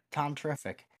going with Tom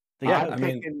Terrific."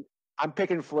 I'm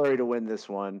picking Fleury to win this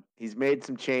one. He's made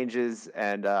some changes,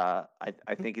 and I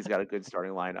think he's got a good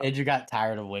starting lineup. Andrew got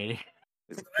tired of waiting.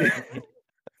 It's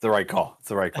the right call. It's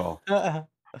the right call.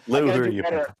 Lou, who are you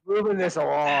picking? Moving this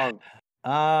along.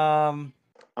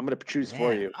 I'm going to choose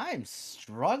for you. I'm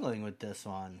struggling with this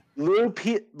one. Lou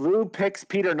picks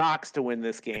Peter Knox to win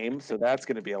this game, so that's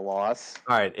going to be a loss.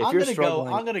 All right, if you're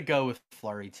struggling, I'm going to go with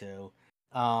Fleury too.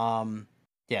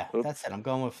 Yeah, that's it. I'm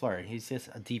going with Fleury. He's just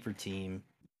a deeper team.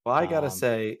 Well, I gotta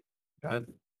say, go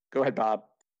ahead, Bob.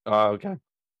 Okay.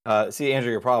 See,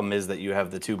 Andrew, your problem is that you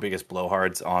have the two biggest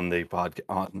blowhards on the podcast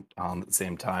on at the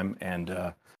same time,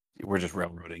 and we're just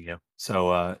railroading you.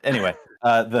 So anyway,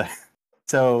 you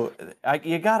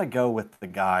got to go with the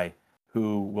guy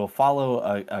who will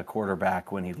follow a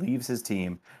quarterback when he leaves his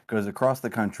team, goes across the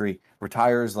country,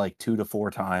 retires like 2 to 4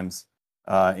 times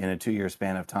in a 2-year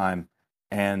span of time,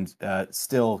 and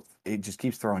still it just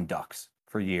keeps throwing ducks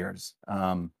for years.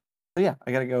 So yeah,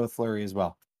 I got to go with Fleury as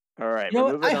well. All right. You know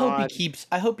we're what? I moving hope he on. keeps.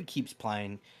 I hope he keeps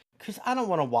playing because I don't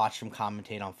want to watch him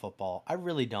commentate on football. I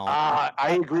really don't. I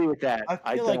agree with that. I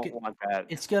I feel don't like want that.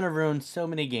 it's gonna ruin so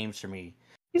many games for me.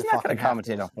 He's to not going fucking to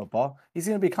have commentate on football. He's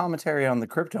going to be commentary on the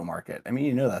crypto market. I mean,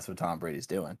 you know that's what Tom Brady's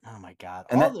doing. Oh my god!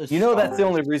 And All that, those you know that's the stars.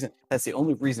 only reason. That's the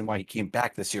only reason why he came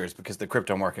back this year is because the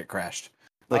crypto market crashed.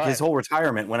 Like All his right. whole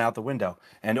retirement went out the window.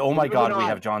 And oh my Moving God, we on.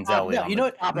 have John Stop. Zelli. No, on you the- know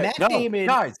what? Stop it. Matt No, Damon.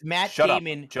 guys, Matt shut up,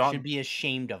 Damon John. should be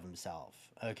ashamed of himself.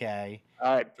 Okay.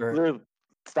 All right, For- Lou,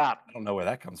 stop. I don't know where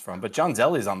that comes from, but John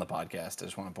Zelli's on the podcast. I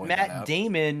just want to point that Matt out.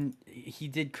 Damon, he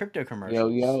did crypto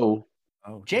commercials. Yo,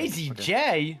 Oh, JZJ,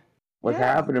 okay. what's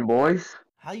Yeah. happening, boys?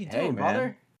 how you Hey, doing, man.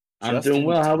 brother? I'm Just doing in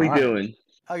well. How we time. doing?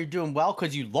 Oh, you're doing well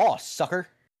because you lost, sucker.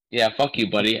 Yeah, fuck you,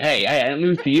 buddy. Hey, I didn't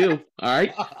lose to you. All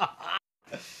right.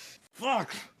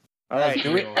 Fuck. All right.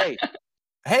 Do we- Hey,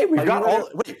 Hey, we've Are got you ready? all.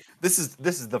 Wait, this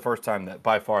is the first time that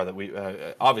by far that we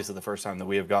obviously the first time that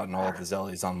we have gotten all of the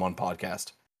Zellies on one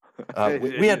podcast.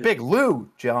 We had Big Lou,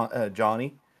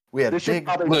 Johnny. We had this should Big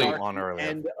probably Lou mark on the earlier.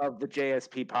 end of the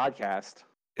JSP podcast.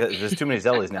 There's too many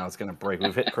Zellies now. It's going to break.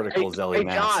 We've hit critical Zelly Hey,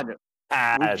 mass. John, we're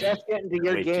Ah, just getting to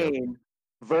your great joke. game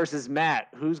versus Matt.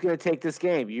 Who's going to take this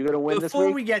game? You going to win this Before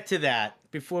week? we get to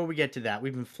that,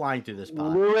 we've been flying through this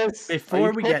pod. Lewis, Before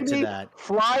are you we get kidding to me? that,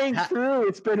 Flying ha- through.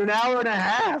 It's been an hour and a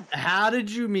half. How did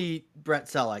you meet Brett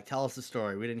Selleck? Tell us the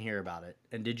story. We didn't hear about it.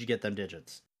 And did you get them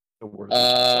digits? The worst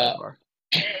Uh, sidebar.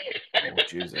 Oh,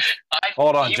 Jesus.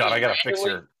 Hold on, John. I got to fix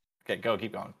your. Okay, go.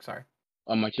 Keep going. Sorry.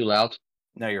 Am I too loud?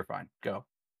 No, you're fine. Go.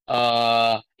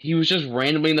 He was just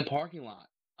randomly in the parking lot.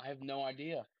 I have no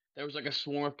idea. There was like a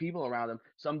swarm of people around him.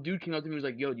 Some dude came up to me and was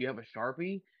like, "Yo, do you have a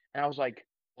Sharpie?" And I was like,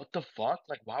 "What the fuck?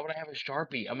 Like, why would I have a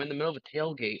Sharpie? I'm in the middle of a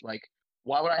tailgate. Like,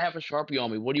 why would I have a Sharpie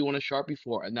on me? What do you want a Sharpie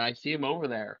for?" And then I see him over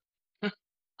there.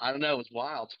 I don't know. It was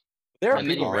wild. There are And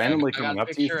then he people ran. randomly I got coming a up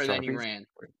to you picture for and then he Sharpies. ran.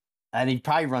 And he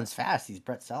probably runs fast. He's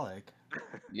Brett Selleck.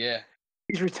 Yeah.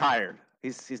 He's retired.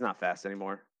 He's not fast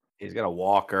anymore. He's got a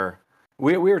walker.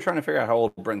 We were trying to figure out how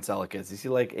old Brent Selleck is. Is he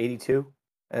like 82?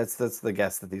 That's the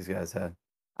guess that these guys had.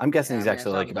 I'm guessing he's man,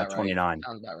 actually like sounds about right. 29.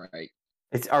 Sounds about right.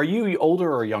 Are you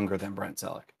older or younger than Brent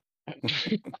Selleck?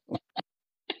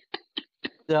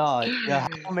 Oh, yeah,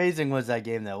 how amazing was that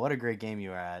game, though? What a great game you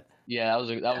were at. Yeah, that was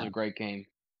a great game.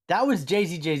 That was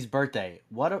JZJ's birthday.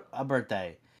 What a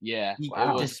birthday. Yeah, He- it was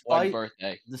one despite-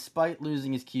 birthday. Despite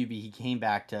losing his QB, he came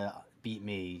back to beat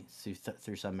me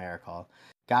through some miracle.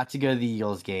 Got to go to the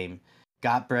Eagles game.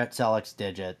 Got Brett Selleck's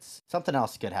digits. Something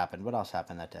else good happened. What else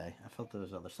happened that day? I felt there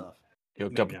was other stuff. He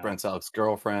hooked Maybe up with not. Brent Selleck's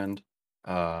girlfriend.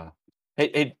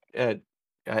 Hey,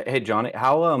 Johnny.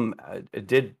 How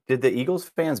did the Eagles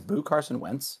fans boo Carson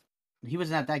Wentz? He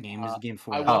wasn't at that game. It was the game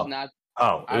before. I that. was not.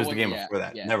 Oh, it I was the was- game yeah, before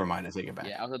that. yeah. Never mind. I take it back.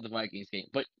 Yeah, I was at the Vikings game,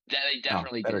 but they Oh,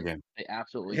 definitely better did. game. They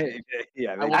absolutely did.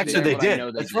 Yeah, I they wasn't Actually, there, they but I did.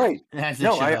 know they That's did. right. As it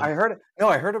No, should have. I heard. No,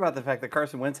 I heard about the fact that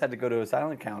Carson Wentz had to go to a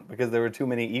silent count because there were too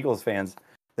many Eagles fans.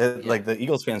 That, Yeah. Like the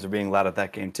Eagles fans were being loud at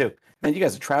that game too. Man, you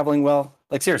guys are traveling well.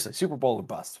 Like seriously, Super Bowl or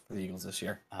bust for the Eagles this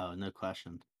year. Oh, no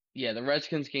question. Yeah, the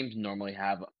Redskins games normally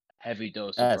have a heavy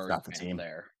dose of That's Birds not the fans team.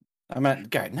 there. I'm at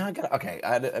God. Now I got okay.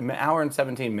 I had an hour and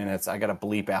 17 minutes. I got to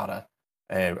bleep out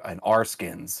an R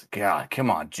skins. God, come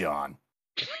on, John.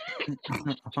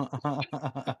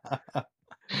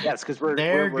 Yes, because we're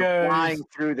There we're goes- flying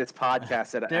through this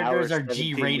podcast at an There hour. goes our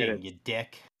 17 G rating, minutes. you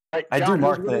dick. All right, I do John,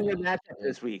 mark who's winning that- your matchup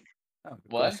this week? Oh, good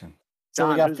What? question. So John,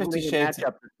 we got who's 50 winning your shades.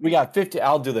 matchup? We got 50.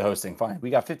 I'll do the hosting. Fine. We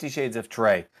got 50 Shades of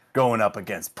Trey going up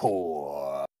against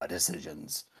poor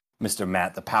decisions. Mr.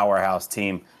 Matt, the powerhouse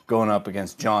team, going up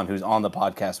against John, who's on the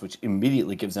podcast, which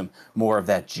immediately gives him more of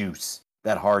that juice,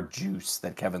 that hard juice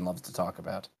that Kevin loves to talk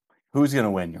about. Who's going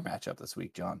to win your matchup this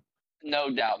week, John?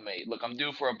 No doubt, mate. Look, I'm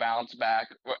due for a bounce back.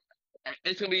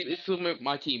 It's gonna be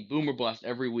my team, boomer bust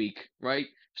every week, right?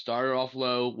 Started off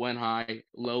low, went high,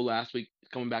 low last week,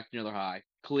 coming back to another high.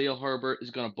 Khalil Herbert is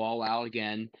gonna ball out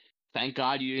again. Thank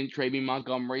God you didn't trade me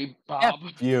Montgomery, Bob.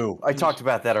 F you. I talked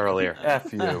about that earlier.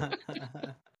 F you.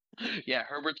 Yeah,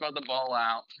 Herbert's about to ball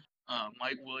out.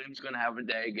 Mike Williams gonna have a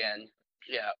day again.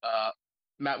 Yeah,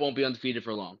 Matt won't be undefeated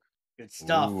for long. Good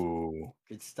stuff. Ooh.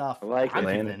 Good stuff. I like I'm it.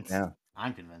 Laying it convinced. down.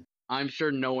 I'm convinced. I'm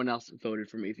sure no one else voted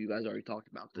for me if you guys already talked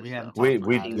about this. We haven't so. We talked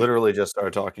we about it. literally just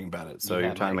started talking about it, so You your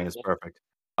have timing my- is perfect.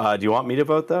 Do you want me to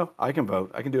vote though? I can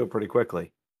vote. I can do it pretty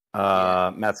quickly.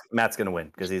 Matt's gonna win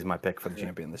because he's my pick for the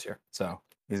champion this year. So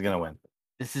he's gonna win.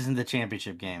 This isn't the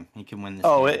championship game. He can win this.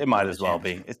 Oh, game. it might Win as the well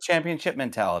be. championship. It's championship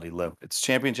mentality, Lou. It's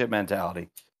championship mentality.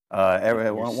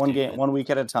 You're One game, stupid. 1 week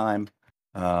at a time.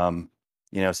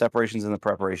 Separations in the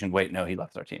preparation. Wait, no, he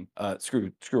left our team.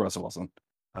 Screw Russell Wilson.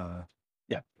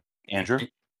 Yeah, Andrew.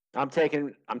 I'm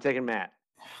taking Matt.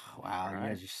 Wow, All you right.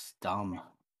 guys are just dumb.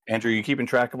 Andrew, you keeping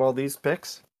track of all these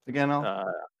picks again?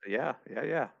 Yeah.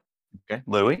 Okay,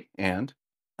 Louis and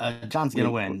John's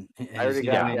gonna win. I already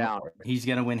got it down. He's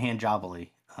gonna win hand jobbily.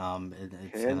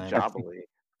 It's And gonna. Jobbily.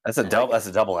 that's a double. That's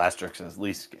a double asterisk at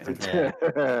least.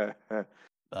 Yeah.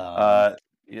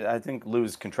 Yeah, I think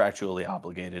Lou's contractually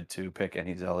obligated to pick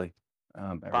Enizelli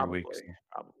every week. So.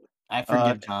 Probably. I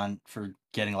forgive John for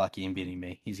getting lucky and beating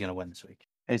me. He's gonna win this week.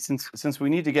 Hey, since we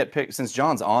need to get since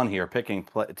John's on here picking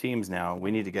teams now,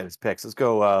 we need to get his picks. Let's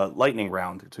go lightning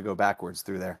round to go backwards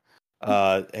through there.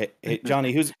 Hey,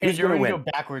 Johnny, who's going to win? Go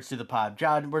backwards to the pod,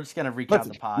 John. We're just gonna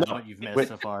recount the pod what you've missed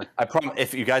so far. I promise.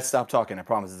 If you guys stop talking, I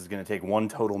promise this is going to take one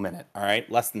total minute. All right,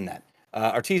 less than that.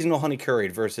 Artisanal honey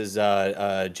curried versus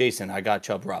Jason. I got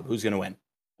Chub Rub. Who's going to win?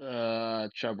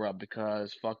 Chub Rub,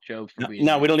 because fuck Joe for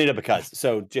No, we don't need a because.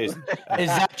 So Jason, is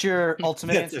that your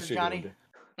ultimate answer, Johnny?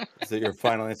 Is that your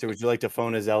final answer? Would you like to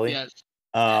phone Azelli? Yes.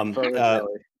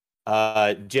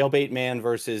 Jailbait Man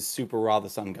versus Super Raw the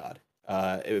Sun God.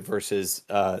 Versus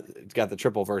got the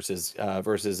triple versus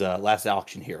Last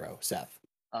Auction Hero Seth.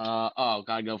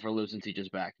 Gotta go for Lou since he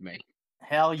just backed me.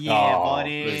 Hell yeah,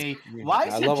 buddy! Why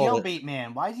is he Jailbait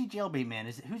Man? Why is he Jailbait Man?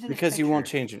 Who's in because you won't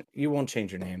change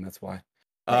your name. That's why.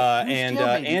 And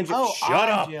Andrew, shut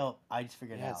up! I just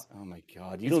figured it out. Oh my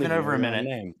god, it's been over a minute.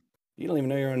 Name. You don't even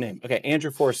know your own name. Okay, Andrew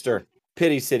Forster,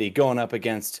 Pity City, going up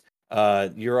against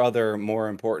your other more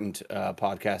important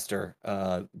podcaster,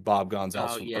 Bob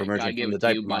Gonzalez, emerging from the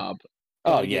diaper Bob.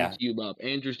 Oh yeah, you, Bob.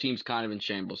 Andrew's team's kind of in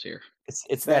shambles here.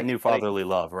 It's that new fatherly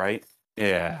love, right?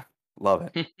 Yeah, love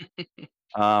it.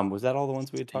 Was that all the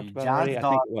ones we had talked about already? I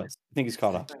think it was. I think he's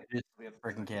caught up.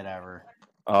 Freaking kid ever.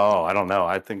 Oh, I don't know.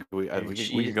 I think we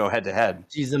could go head to head.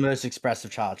 She's the most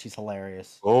expressive child. She's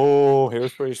hilarious. Oh, he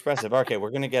was pretty expressive. Okay, we're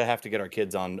gonna have to get our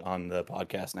kids on the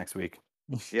podcast next week.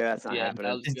 Yeah, that's not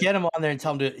happening. Just get them on there and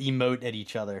tell them to emote at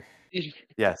each other.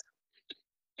 Yes.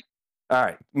 All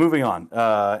right, moving on.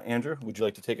 Andrew, would you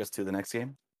like to take us to the next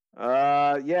game?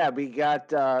 Yeah, we got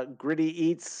Gritty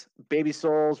Eats, Baby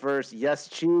Souls versus Yes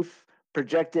Chief,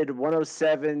 projected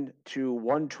 107 to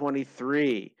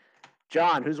 123.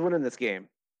 John, who's winning this game?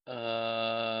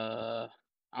 I'm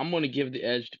going to give the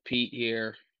edge to Pete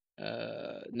here.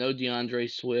 No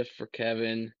DeAndre Swift for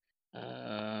Kevin.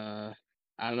 I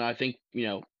don't know. I think,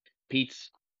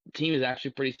 Pete's team is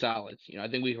actually pretty solid. I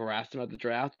think we harassed him at the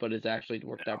draft, but it's actually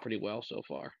worked out pretty well so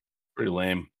far. Pretty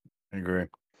lame. I agree.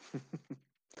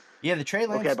 Yeah, the Trey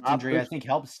Lance injury, I think,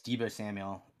 helps Deebo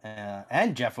Samuel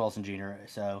and Jeff Wilson Jr.,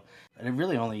 so it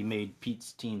really only made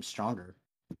Pete's team stronger.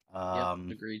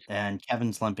 Agreed. And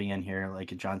Kevin's limping in here,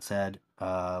 like John said,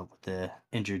 with the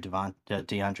injured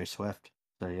DeAndre Swift.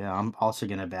 So yeah, I'm also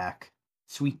gonna back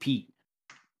Sweet Pete.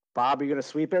 Bob, you gonna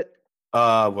sweep it?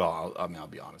 Well, I'll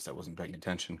be honest. I wasn't paying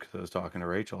attention because I was talking to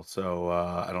Rachel, so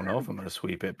I don't know if I'm gonna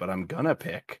sweep it, but I'm gonna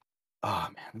pick. Oh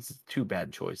man, this is two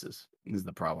bad choices. This is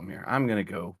the problem here. I'm gonna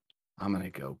go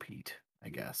Pete, I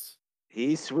guess.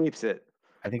 He sweeps it.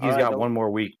 I think he's got one more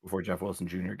week before Jeff Wilson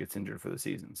Jr. gets injured for the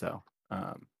season. So,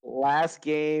 last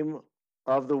game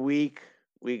of the week,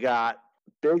 we got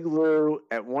Big Lou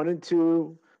at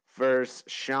 1-2 versus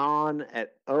Sean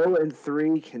at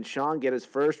 0-3. Can Sean get his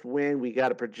first win? We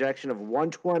got a projection of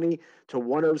 120 to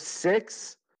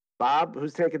 106. Bob,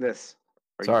 who's taking this?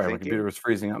 Sorry, my computer was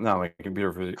freezing up. No, my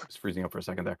computer was freezing up for a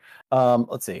second there.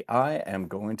 Let's see. I am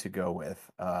going to go with.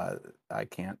 I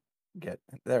can't get.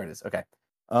 There it is. Okay.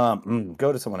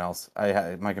 Go to someone else.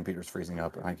 My computer's freezing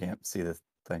up and I can't see the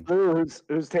thing.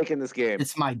 Who's taking this game?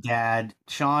 It's my dad.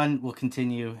 Sean will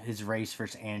continue his race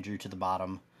versus Andrew to the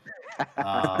bottom.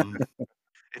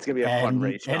 It's gonna be a fun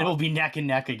race, and it will be neck and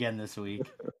neck again this week.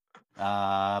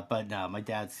 But no, my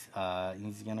dad's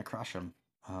he's gonna crush him.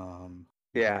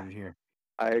 Yeah, here.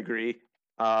 I agree.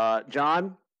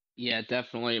 John? Yeah,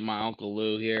 definitely my Uncle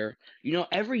Lou here.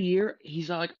 Every year he's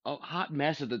like a hot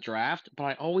mess at the draft, but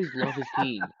I always love his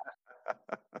team.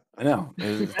 I know.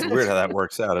 It's weird how that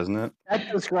works out, isn't it?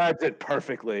 That describes it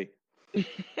perfectly.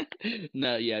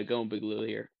 No, yeah, going Big Lou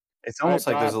here. It's almost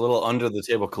like there's a little under the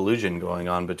table collusion going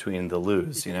on between the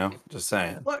Lou's, Just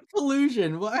saying. What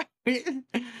collusion? What?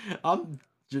 I'm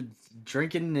just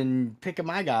drinking and picking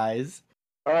my guys.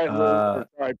 All right, Lou. All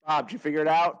right, Bob, did you figure it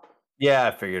out? Yeah,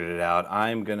 I figured it out.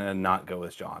 I'm gonna not go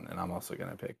with John, and I'm also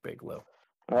gonna pick Big Lou.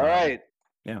 All right.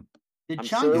 Yeah. Did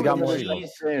John go with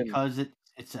cheese because it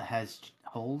has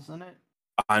holes in it?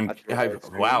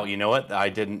 Wow, you know what? I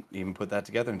didn't even put that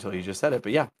together until you just said it.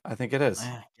 But yeah, I think it is.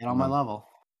 Get on my level.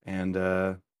 And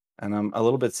I'm a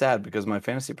little bit sad because my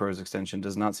Fantasy Pros extension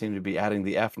does not seem to be adding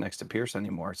the F next to Pierce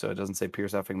anymore. So it doesn't say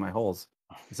Pierce effing my holes.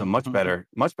 It's a much better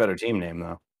team name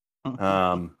though.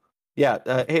 Yeah.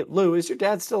 Hey, Lou, is your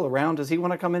dad still around? Does he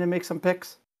want to come in and make some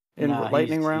picks in No,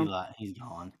 lightning round? He's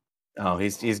gone. Oh,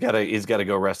 he's got to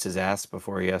go rest his ass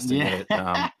before he has to Yeah.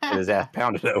 get his ass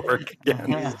pounded over again.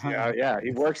 Yeah,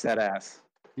 he works that ass.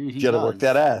 Dude, he Got to does. work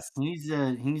that ass. He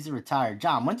needs to retire.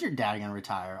 John, when's your dad gonna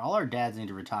retire? All our dads need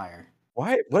to retire.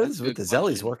 Why? What is with the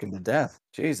Zellies working to death?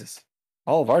 Jesus,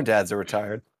 all of our dads are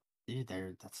retired. Dude,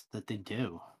 that's what they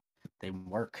do. They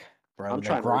work, bro. I'm They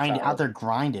trying to grind retire. out there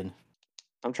grinding.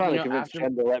 I'm trying to convince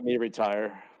Jen to let me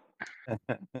retire.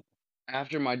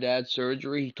 After my dad's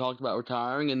surgery, he talked about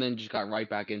retiring and then just got right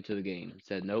back into the game.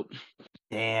 Said nope.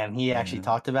 Damn, he actually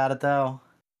talked about it though.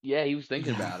 Yeah, he was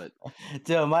thinking about it.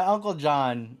 Dude, my uncle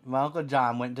John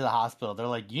went to the hospital. They're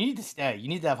like, you need to stay. You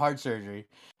need to have heart surgery.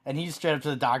 And he's straight up to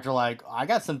the doctor like, I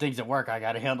got some things at work I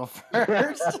got to handle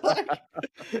first.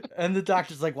 And the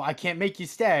doctor's like, well, I can't make you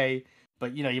stay,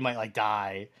 but you might like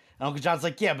die. And Uncle John's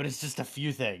like, yeah, but it's just a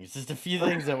few things. Just a few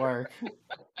things at work.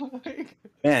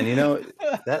 Man,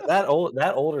 that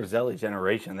older Zelly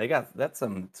generation, that's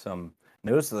some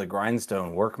nose to the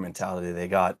grindstone work mentality they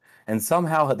got, and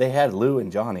somehow they had Lou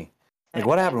and Johnny. Like,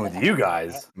 what happened with you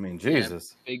guys? I mean,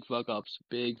 Jesus. Yeah, big fuck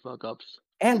ups.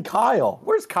 And Kyle,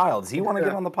 where's Kyle? Does he want to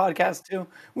get on the podcast too?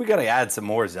 We got to add some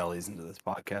more Zellies into this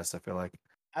podcast. I feel like.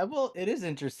 It is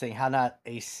interesting how not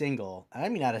a single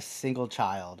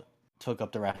child took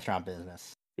up the restaurant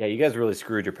business. Yeah, you guys really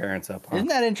screwed your parents up, huh? Isn't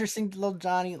that interesting, little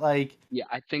Johnny? Like, yeah,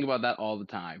 I think about that all the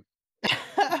time.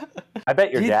 I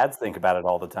bet your dads think about it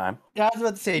all the time. Yeah, I was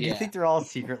about to say, do you think they're all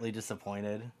secretly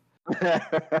disappointed?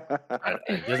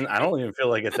 I don't even feel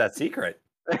like it's that secret.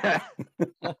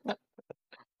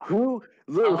 Who's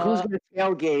going to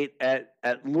tailgate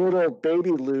at little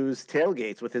baby Lou's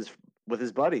tailgates with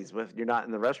his buddies? You're not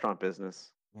in the restaurant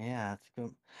business. Yeah, it's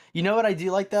good. You know what I do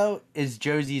like though is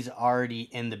Josie's already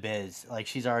in the biz. Like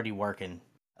she's already working,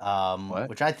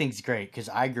 which I think is great because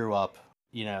I grew up,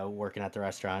 working at the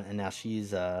restaurant, and now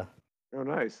she's oh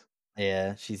nice.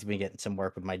 Yeah, she's been getting some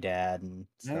work with my dad and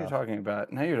stuff. Now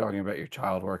you're talking about your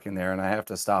child working there, and I have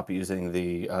to stop using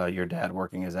the your dad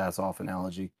working his ass off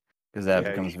analogy because that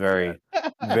becomes very,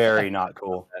 very not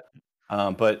cool.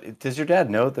 But does your dad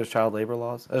know that there's child labor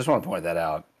laws? I just want to point that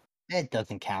out. It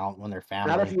doesn't count when they're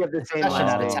family. Not if you have the same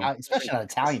especially not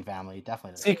Italian family,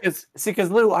 definitely. See, because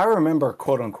Lou, I remember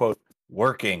quote unquote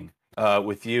working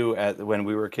with you when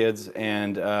we were kids,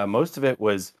 and most of it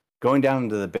was going down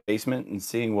into the basement and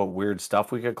seeing what weird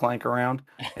stuff we could clank around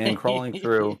and crawling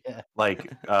through like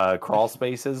crawl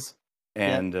spaces,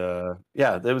 and it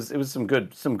was some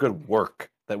good work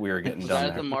that we were getting done. Was that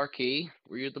at the Marquee?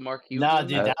 Were you at the Marquee? No,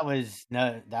 dude, that was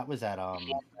at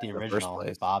the original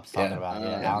place. Bob's talking about,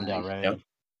 Allendale Road. Yep.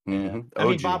 Mm-hmm. I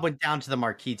mean, Bob went down to the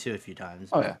Marquee too a few times.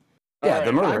 Oh yeah, yeah.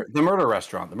 The murder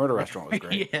restaurant. The murder restaurant was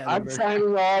great. I'm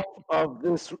signing off of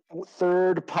this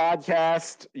third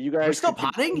podcast. You guys are still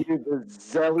potting the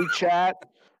Zelly chat.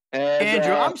 And,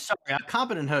 Andrew, I'm sorry. A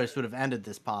competent host would have ended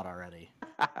this pod already.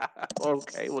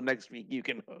 Okay, well next week you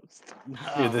can host.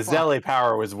 Dude, the Zelly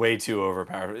power was way too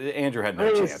overpowered. Andrew had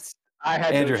no chance.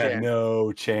 Andrew had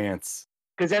no chance.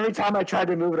 Because every time I tried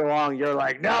to move it along, you're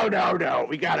like, no,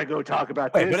 we got to go talk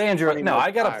about this. But Andrew, no,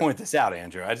 I got to point this out,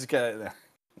 Andrew. I just got to.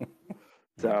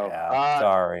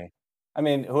 Sorry. I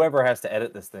mean, whoever has to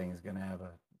edit this thing is going to have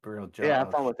a real job. Yeah,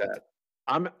 have fun with that.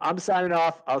 I'm signing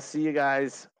off. I'll see you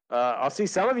guys. I'll see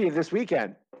some of you this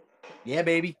weekend. Yeah,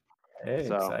 baby. Hey,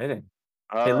 exciting.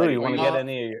 Hey, Lou, you want to get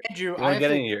any of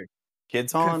your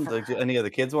kids on? Any of the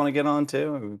kids want to get on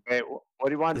too? Hey, what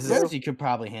do you want? Rosie could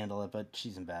probably handle it, but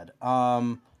she's in bed.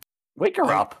 Wake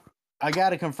her up. I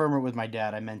got to confirm it with my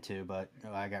dad. I meant to, but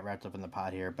I got wrapped up in the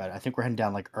pod here. But I think we're heading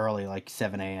down like early, like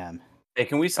 7 a.m. Hey,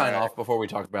 can we sign off before we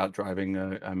talk about driving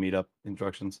meetup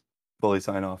instructions? Fully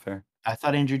sign off here. I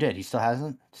thought Andrew did. He still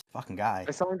hasn't? This fucking guy.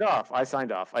 I signed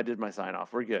off. I did my sign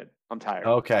off. We're good. I'm tired.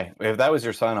 Okay. If that was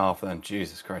your sign off, then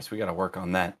Jesus Christ, we got to work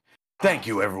on that. Thank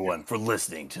you, everyone, for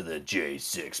listening to the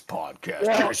J6 podcast.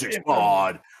 Yeah. J6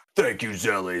 pod. Thank you,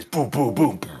 Zellies. Boom, boom,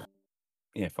 boom.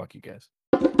 Yeah, fuck you guys.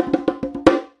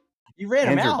 You ran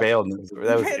him out. Andrew bailed.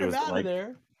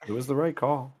 It was the right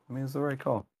call. I mean, it was the right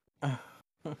call.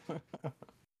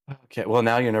 Okay. Well,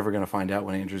 now you're never going to find out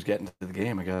when Andrew's getting to the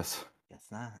game, I guess. Guess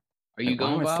not. Are you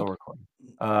going, Bob? Still recording?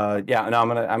 Yeah. No, I'm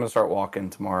gonna start walking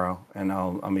tomorrow, and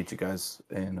I'll meet you guys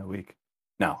in a week.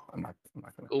 No, I'm not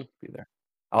gonna be there.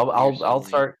 I'll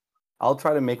start. I'll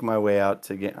try to make my way out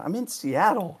to get. I'm in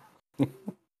Seattle.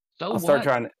 I'll start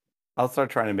trying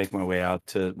to make my way out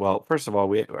to. Well, first of all,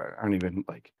 we aren't even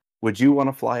like. Would you want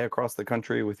to fly across the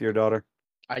country with your daughter?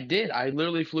 I did. I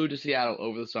literally flew to Seattle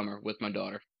over the summer with my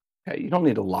daughter. Hey, you don't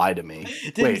need to lie to me.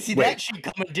 Didn't see that shit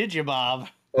coming, did you, Bob?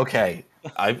 Okay,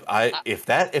 if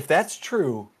that's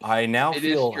true, I now It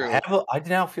is feel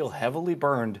true. heavily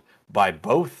burned by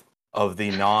both of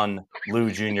the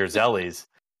non-Lou Jr. Zellies.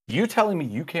 You telling me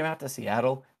you came out to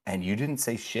Seattle and you didn't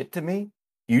say shit to me?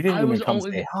 You didn't I even was come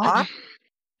only say hi?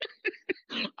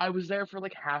 I was there for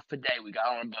like half a day. We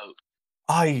got on a boat.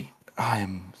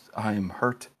 I'm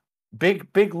hurt.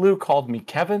 Big Lou called me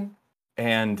Kevin,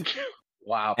 and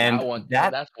Wow, and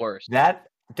that's worse. that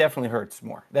definitely hurts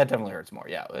more. That definitely hurts more.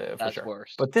 Yeah, for That's sure.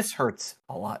 worse. But this hurts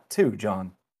a lot too,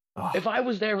 John. If I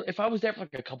was there for like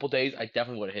a couple days, I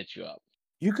definitely would have hit you up.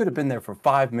 You could have been there for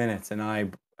 5 minutes, and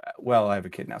I have a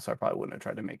kid now, so I probably wouldn't have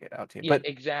tried to make it out to you. Yeah, But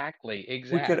exactly.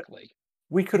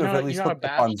 we could have at least You're not a hooked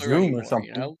up on bachelor Zoom anymore, or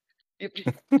something. you know?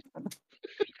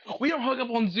 We don't hook up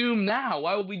on Zoom now.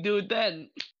 Why would we do it then?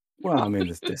 Well, I mean,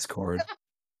 this Discord.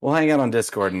 We'll hang out on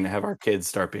Discord and have our kids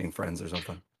start being friends or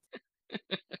something.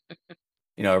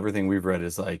 Everything we've read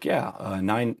is like,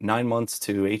 9 months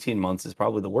to 18 months is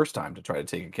probably the worst time to try to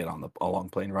take a kid on a long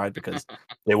plane ride because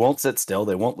they won't sit still.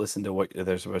 They won't listen to what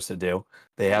they're supposed to do.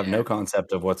 They have no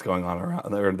concept of what's going on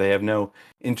around there. They have no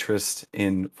interest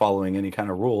in following any kind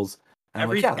of rules. And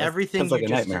Everything like you a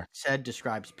just nightmare. said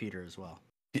describes Peter as well.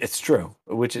 It's true.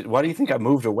 Why do you think I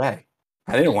moved away?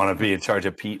 I didn't want to be in charge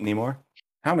of Pete anymore.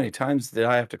 How many times did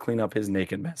I have to clean up his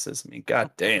naked messes? I mean,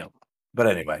 goddamn. But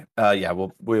anyway,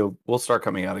 we'll start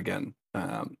coming out again.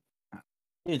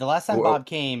 Dude, the last time Bob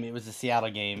came, it was a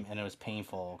Seattle game, and it was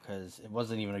painful because it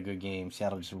wasn't even a good game.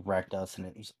 Seattle just wrecked us, and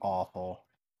it was awful.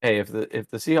 Hey, if the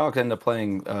Seahawks end up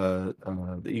playing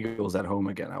the Eagles at home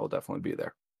again, I will definitely be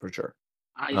there for sure.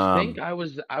 I think I'm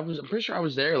pretty sure I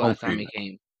was there last time he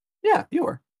came. Yeah, you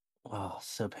were. Oh,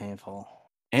 so painful.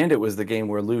 And it was the game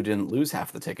where Lou didn't lose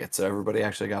half the ticket, so everybody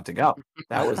actually got to go.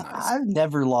 That was nice. I've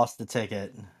never lost the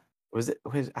ticket.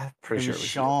 I'm pretty sure it was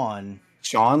Sean.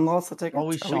 Sean lost the ticket.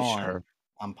 Always Sean. Sure?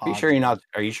 I'm positive.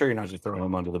 Are you sure you're not just throwing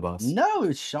him under the bus? No,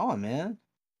 it's Sean, man.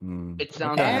 It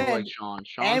sounds like Sean.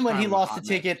 And when he lost the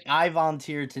ticket, I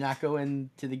volunteered to not go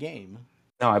into the game.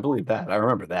 No, I believe that. I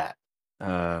remember that.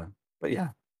 But yeah,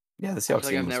 the Seahawks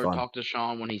game I've was never fun. talked to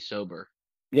Sean when he's sober.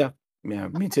 Yeah,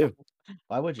 me too.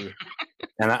 Why would you?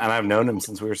 And I've known him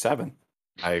since we were 7.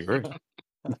 I agree.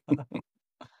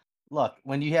 Look,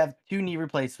 when you have 2 knee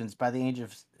replacements by the age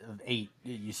of 8,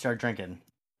 you start drinking.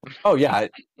 Oh yeah.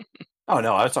 Oh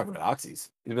no, I was talking about oxys.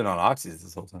 He's been on oxys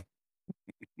this whole time.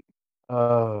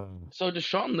 So does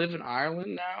Sean live in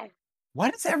Ireland now?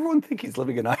 Why does everyone think he's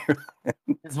living in Ireland?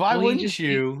 Why wouldn't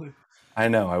you? I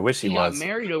know. I wish he was. He got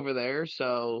married over there,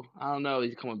 so I don't know.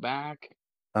 He's coming back.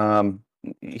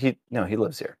 He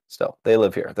lives here still. They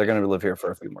live here. They're going to live here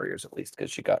for a few more years at least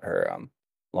because she got her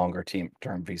longer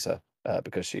term visa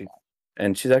because she's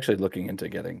actually looking into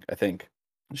getting. I think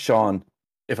Sean,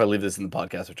 if I leave this in the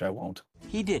podcast, which I won't.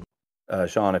 He did.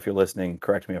 Sean, if you're listening,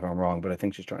 correct me if I'm wrong, but I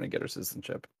think she's trying to get her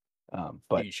citizenship.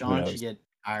 But dude, Sean should get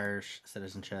Irish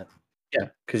citizenship. Yeah,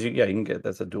 because you can get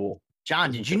that's a dual.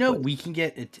 John, did you know we can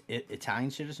get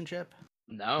Italian citizenship?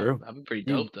 No, that'd be pretty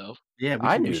dope though. Yeah,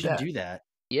 we should do that.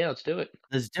 Yeah, let's do it.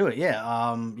 Let's do it. Yeah,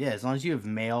 as long as you have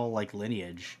male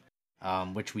lineage,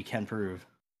 which we can prove.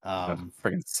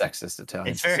 Freaking sexist Italian.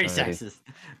 It's very sexist,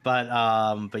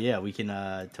 but yeah, we can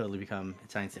totally become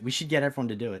Italian. We should get everyone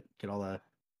to do it. Get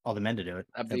all the men to do it.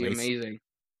 That'd be amazing.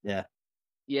 Yeah.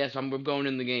 Yes, I'm going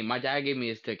in the game. My dad gave me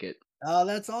his ticket. Oh,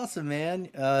 that's awesome, man.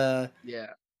 Yeah.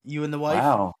 You and the wife.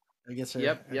 Wow. I guess.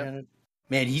 Yep.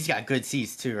 Man, he's got good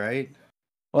seats too, right?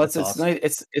 Well, it's awesome.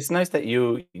 Nice. It's nice that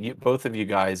you both of you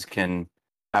guys can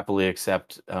happily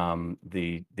accept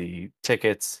the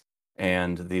tickets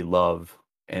and the love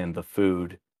and the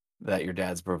food that your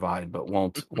dads provide, but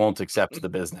won't accept the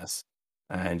business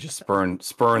and just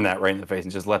spurn that right in the face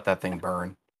and just let that thing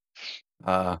burn.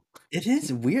 It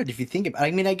is weird if you think about it.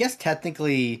 I mean, I guess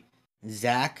technically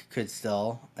Zach could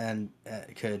still take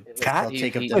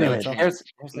up the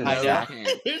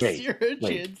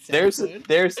There's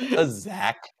a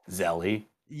Zach Zelli.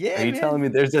 Yeah. Are you telling me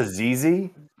there's a ZZ?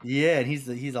 Yeah, and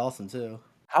he's awesome too.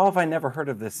 How have I never heard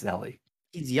of this Zelli?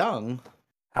 He's young.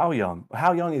 How young?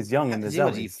 How young is young in the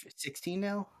Zelli? Is he 16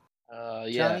 now?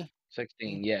 Yeah,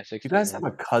 16. Yeah, 16. You guys have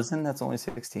a cousin that's only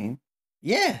 16?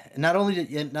 Yeah. Not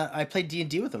only I played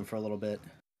D&D with him for a little bit.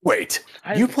 Wait,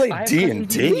 you played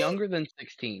D&D? Younger than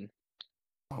 16.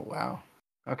 Oh wow.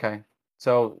 Okay.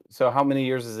 So how many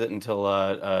years is it until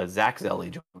Zach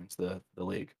Zelli joins the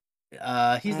league?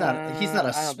 He's not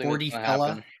a sporty fella.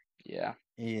 Happen. Yeah.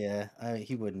 Yeah,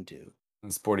 he wouldn't do.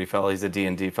 A sporty fella, he's a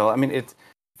D&D fella. I mean, it's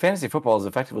fantasy football is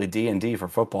effectively D&D for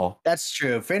football. That's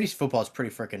true. Fantasy football is pretty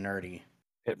freaking nerdy.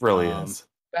 It really is.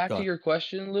 Back to your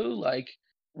question, Lou, like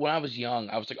when I was young,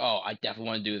 I was like, "Oh, I definitely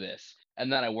want to do this."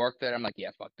 And then I worked there. I'm like, yeah,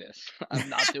 fuck this. I'm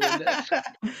not doing this.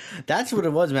 That's what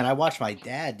it was, man. I watched my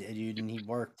dad, dude, and he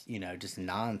worked, just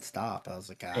nonstop. I was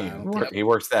like, I Hey, don't think he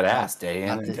works that not- ass day in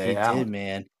not and that day he out. did,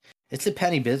 man. It's a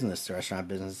penny business, the restaurant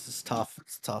business. It's tough.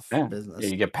 It's tough Yeah. business. Yeah,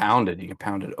 you get pounded. You get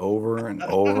pounded over and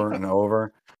over and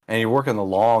over. And you're working the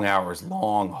long hours,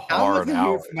 long, I'm hard looking here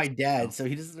hours. for my dad, so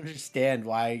he doesn't understand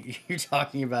why you're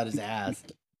talking about his ass.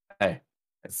 Hey,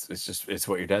 it's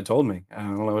what your dad told me. I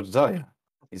don't know what to tell you.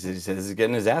 He said he's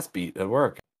getting his ass beat at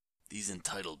work. These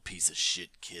entitled piece of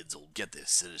shit kids will get their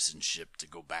citizenship to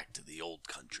go back to the old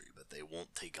country, but they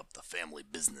won't take up the family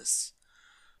business.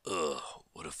 Ugh,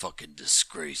 what a fucking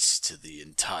disgrace to the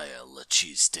entire La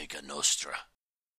Cheesesteak Nostra.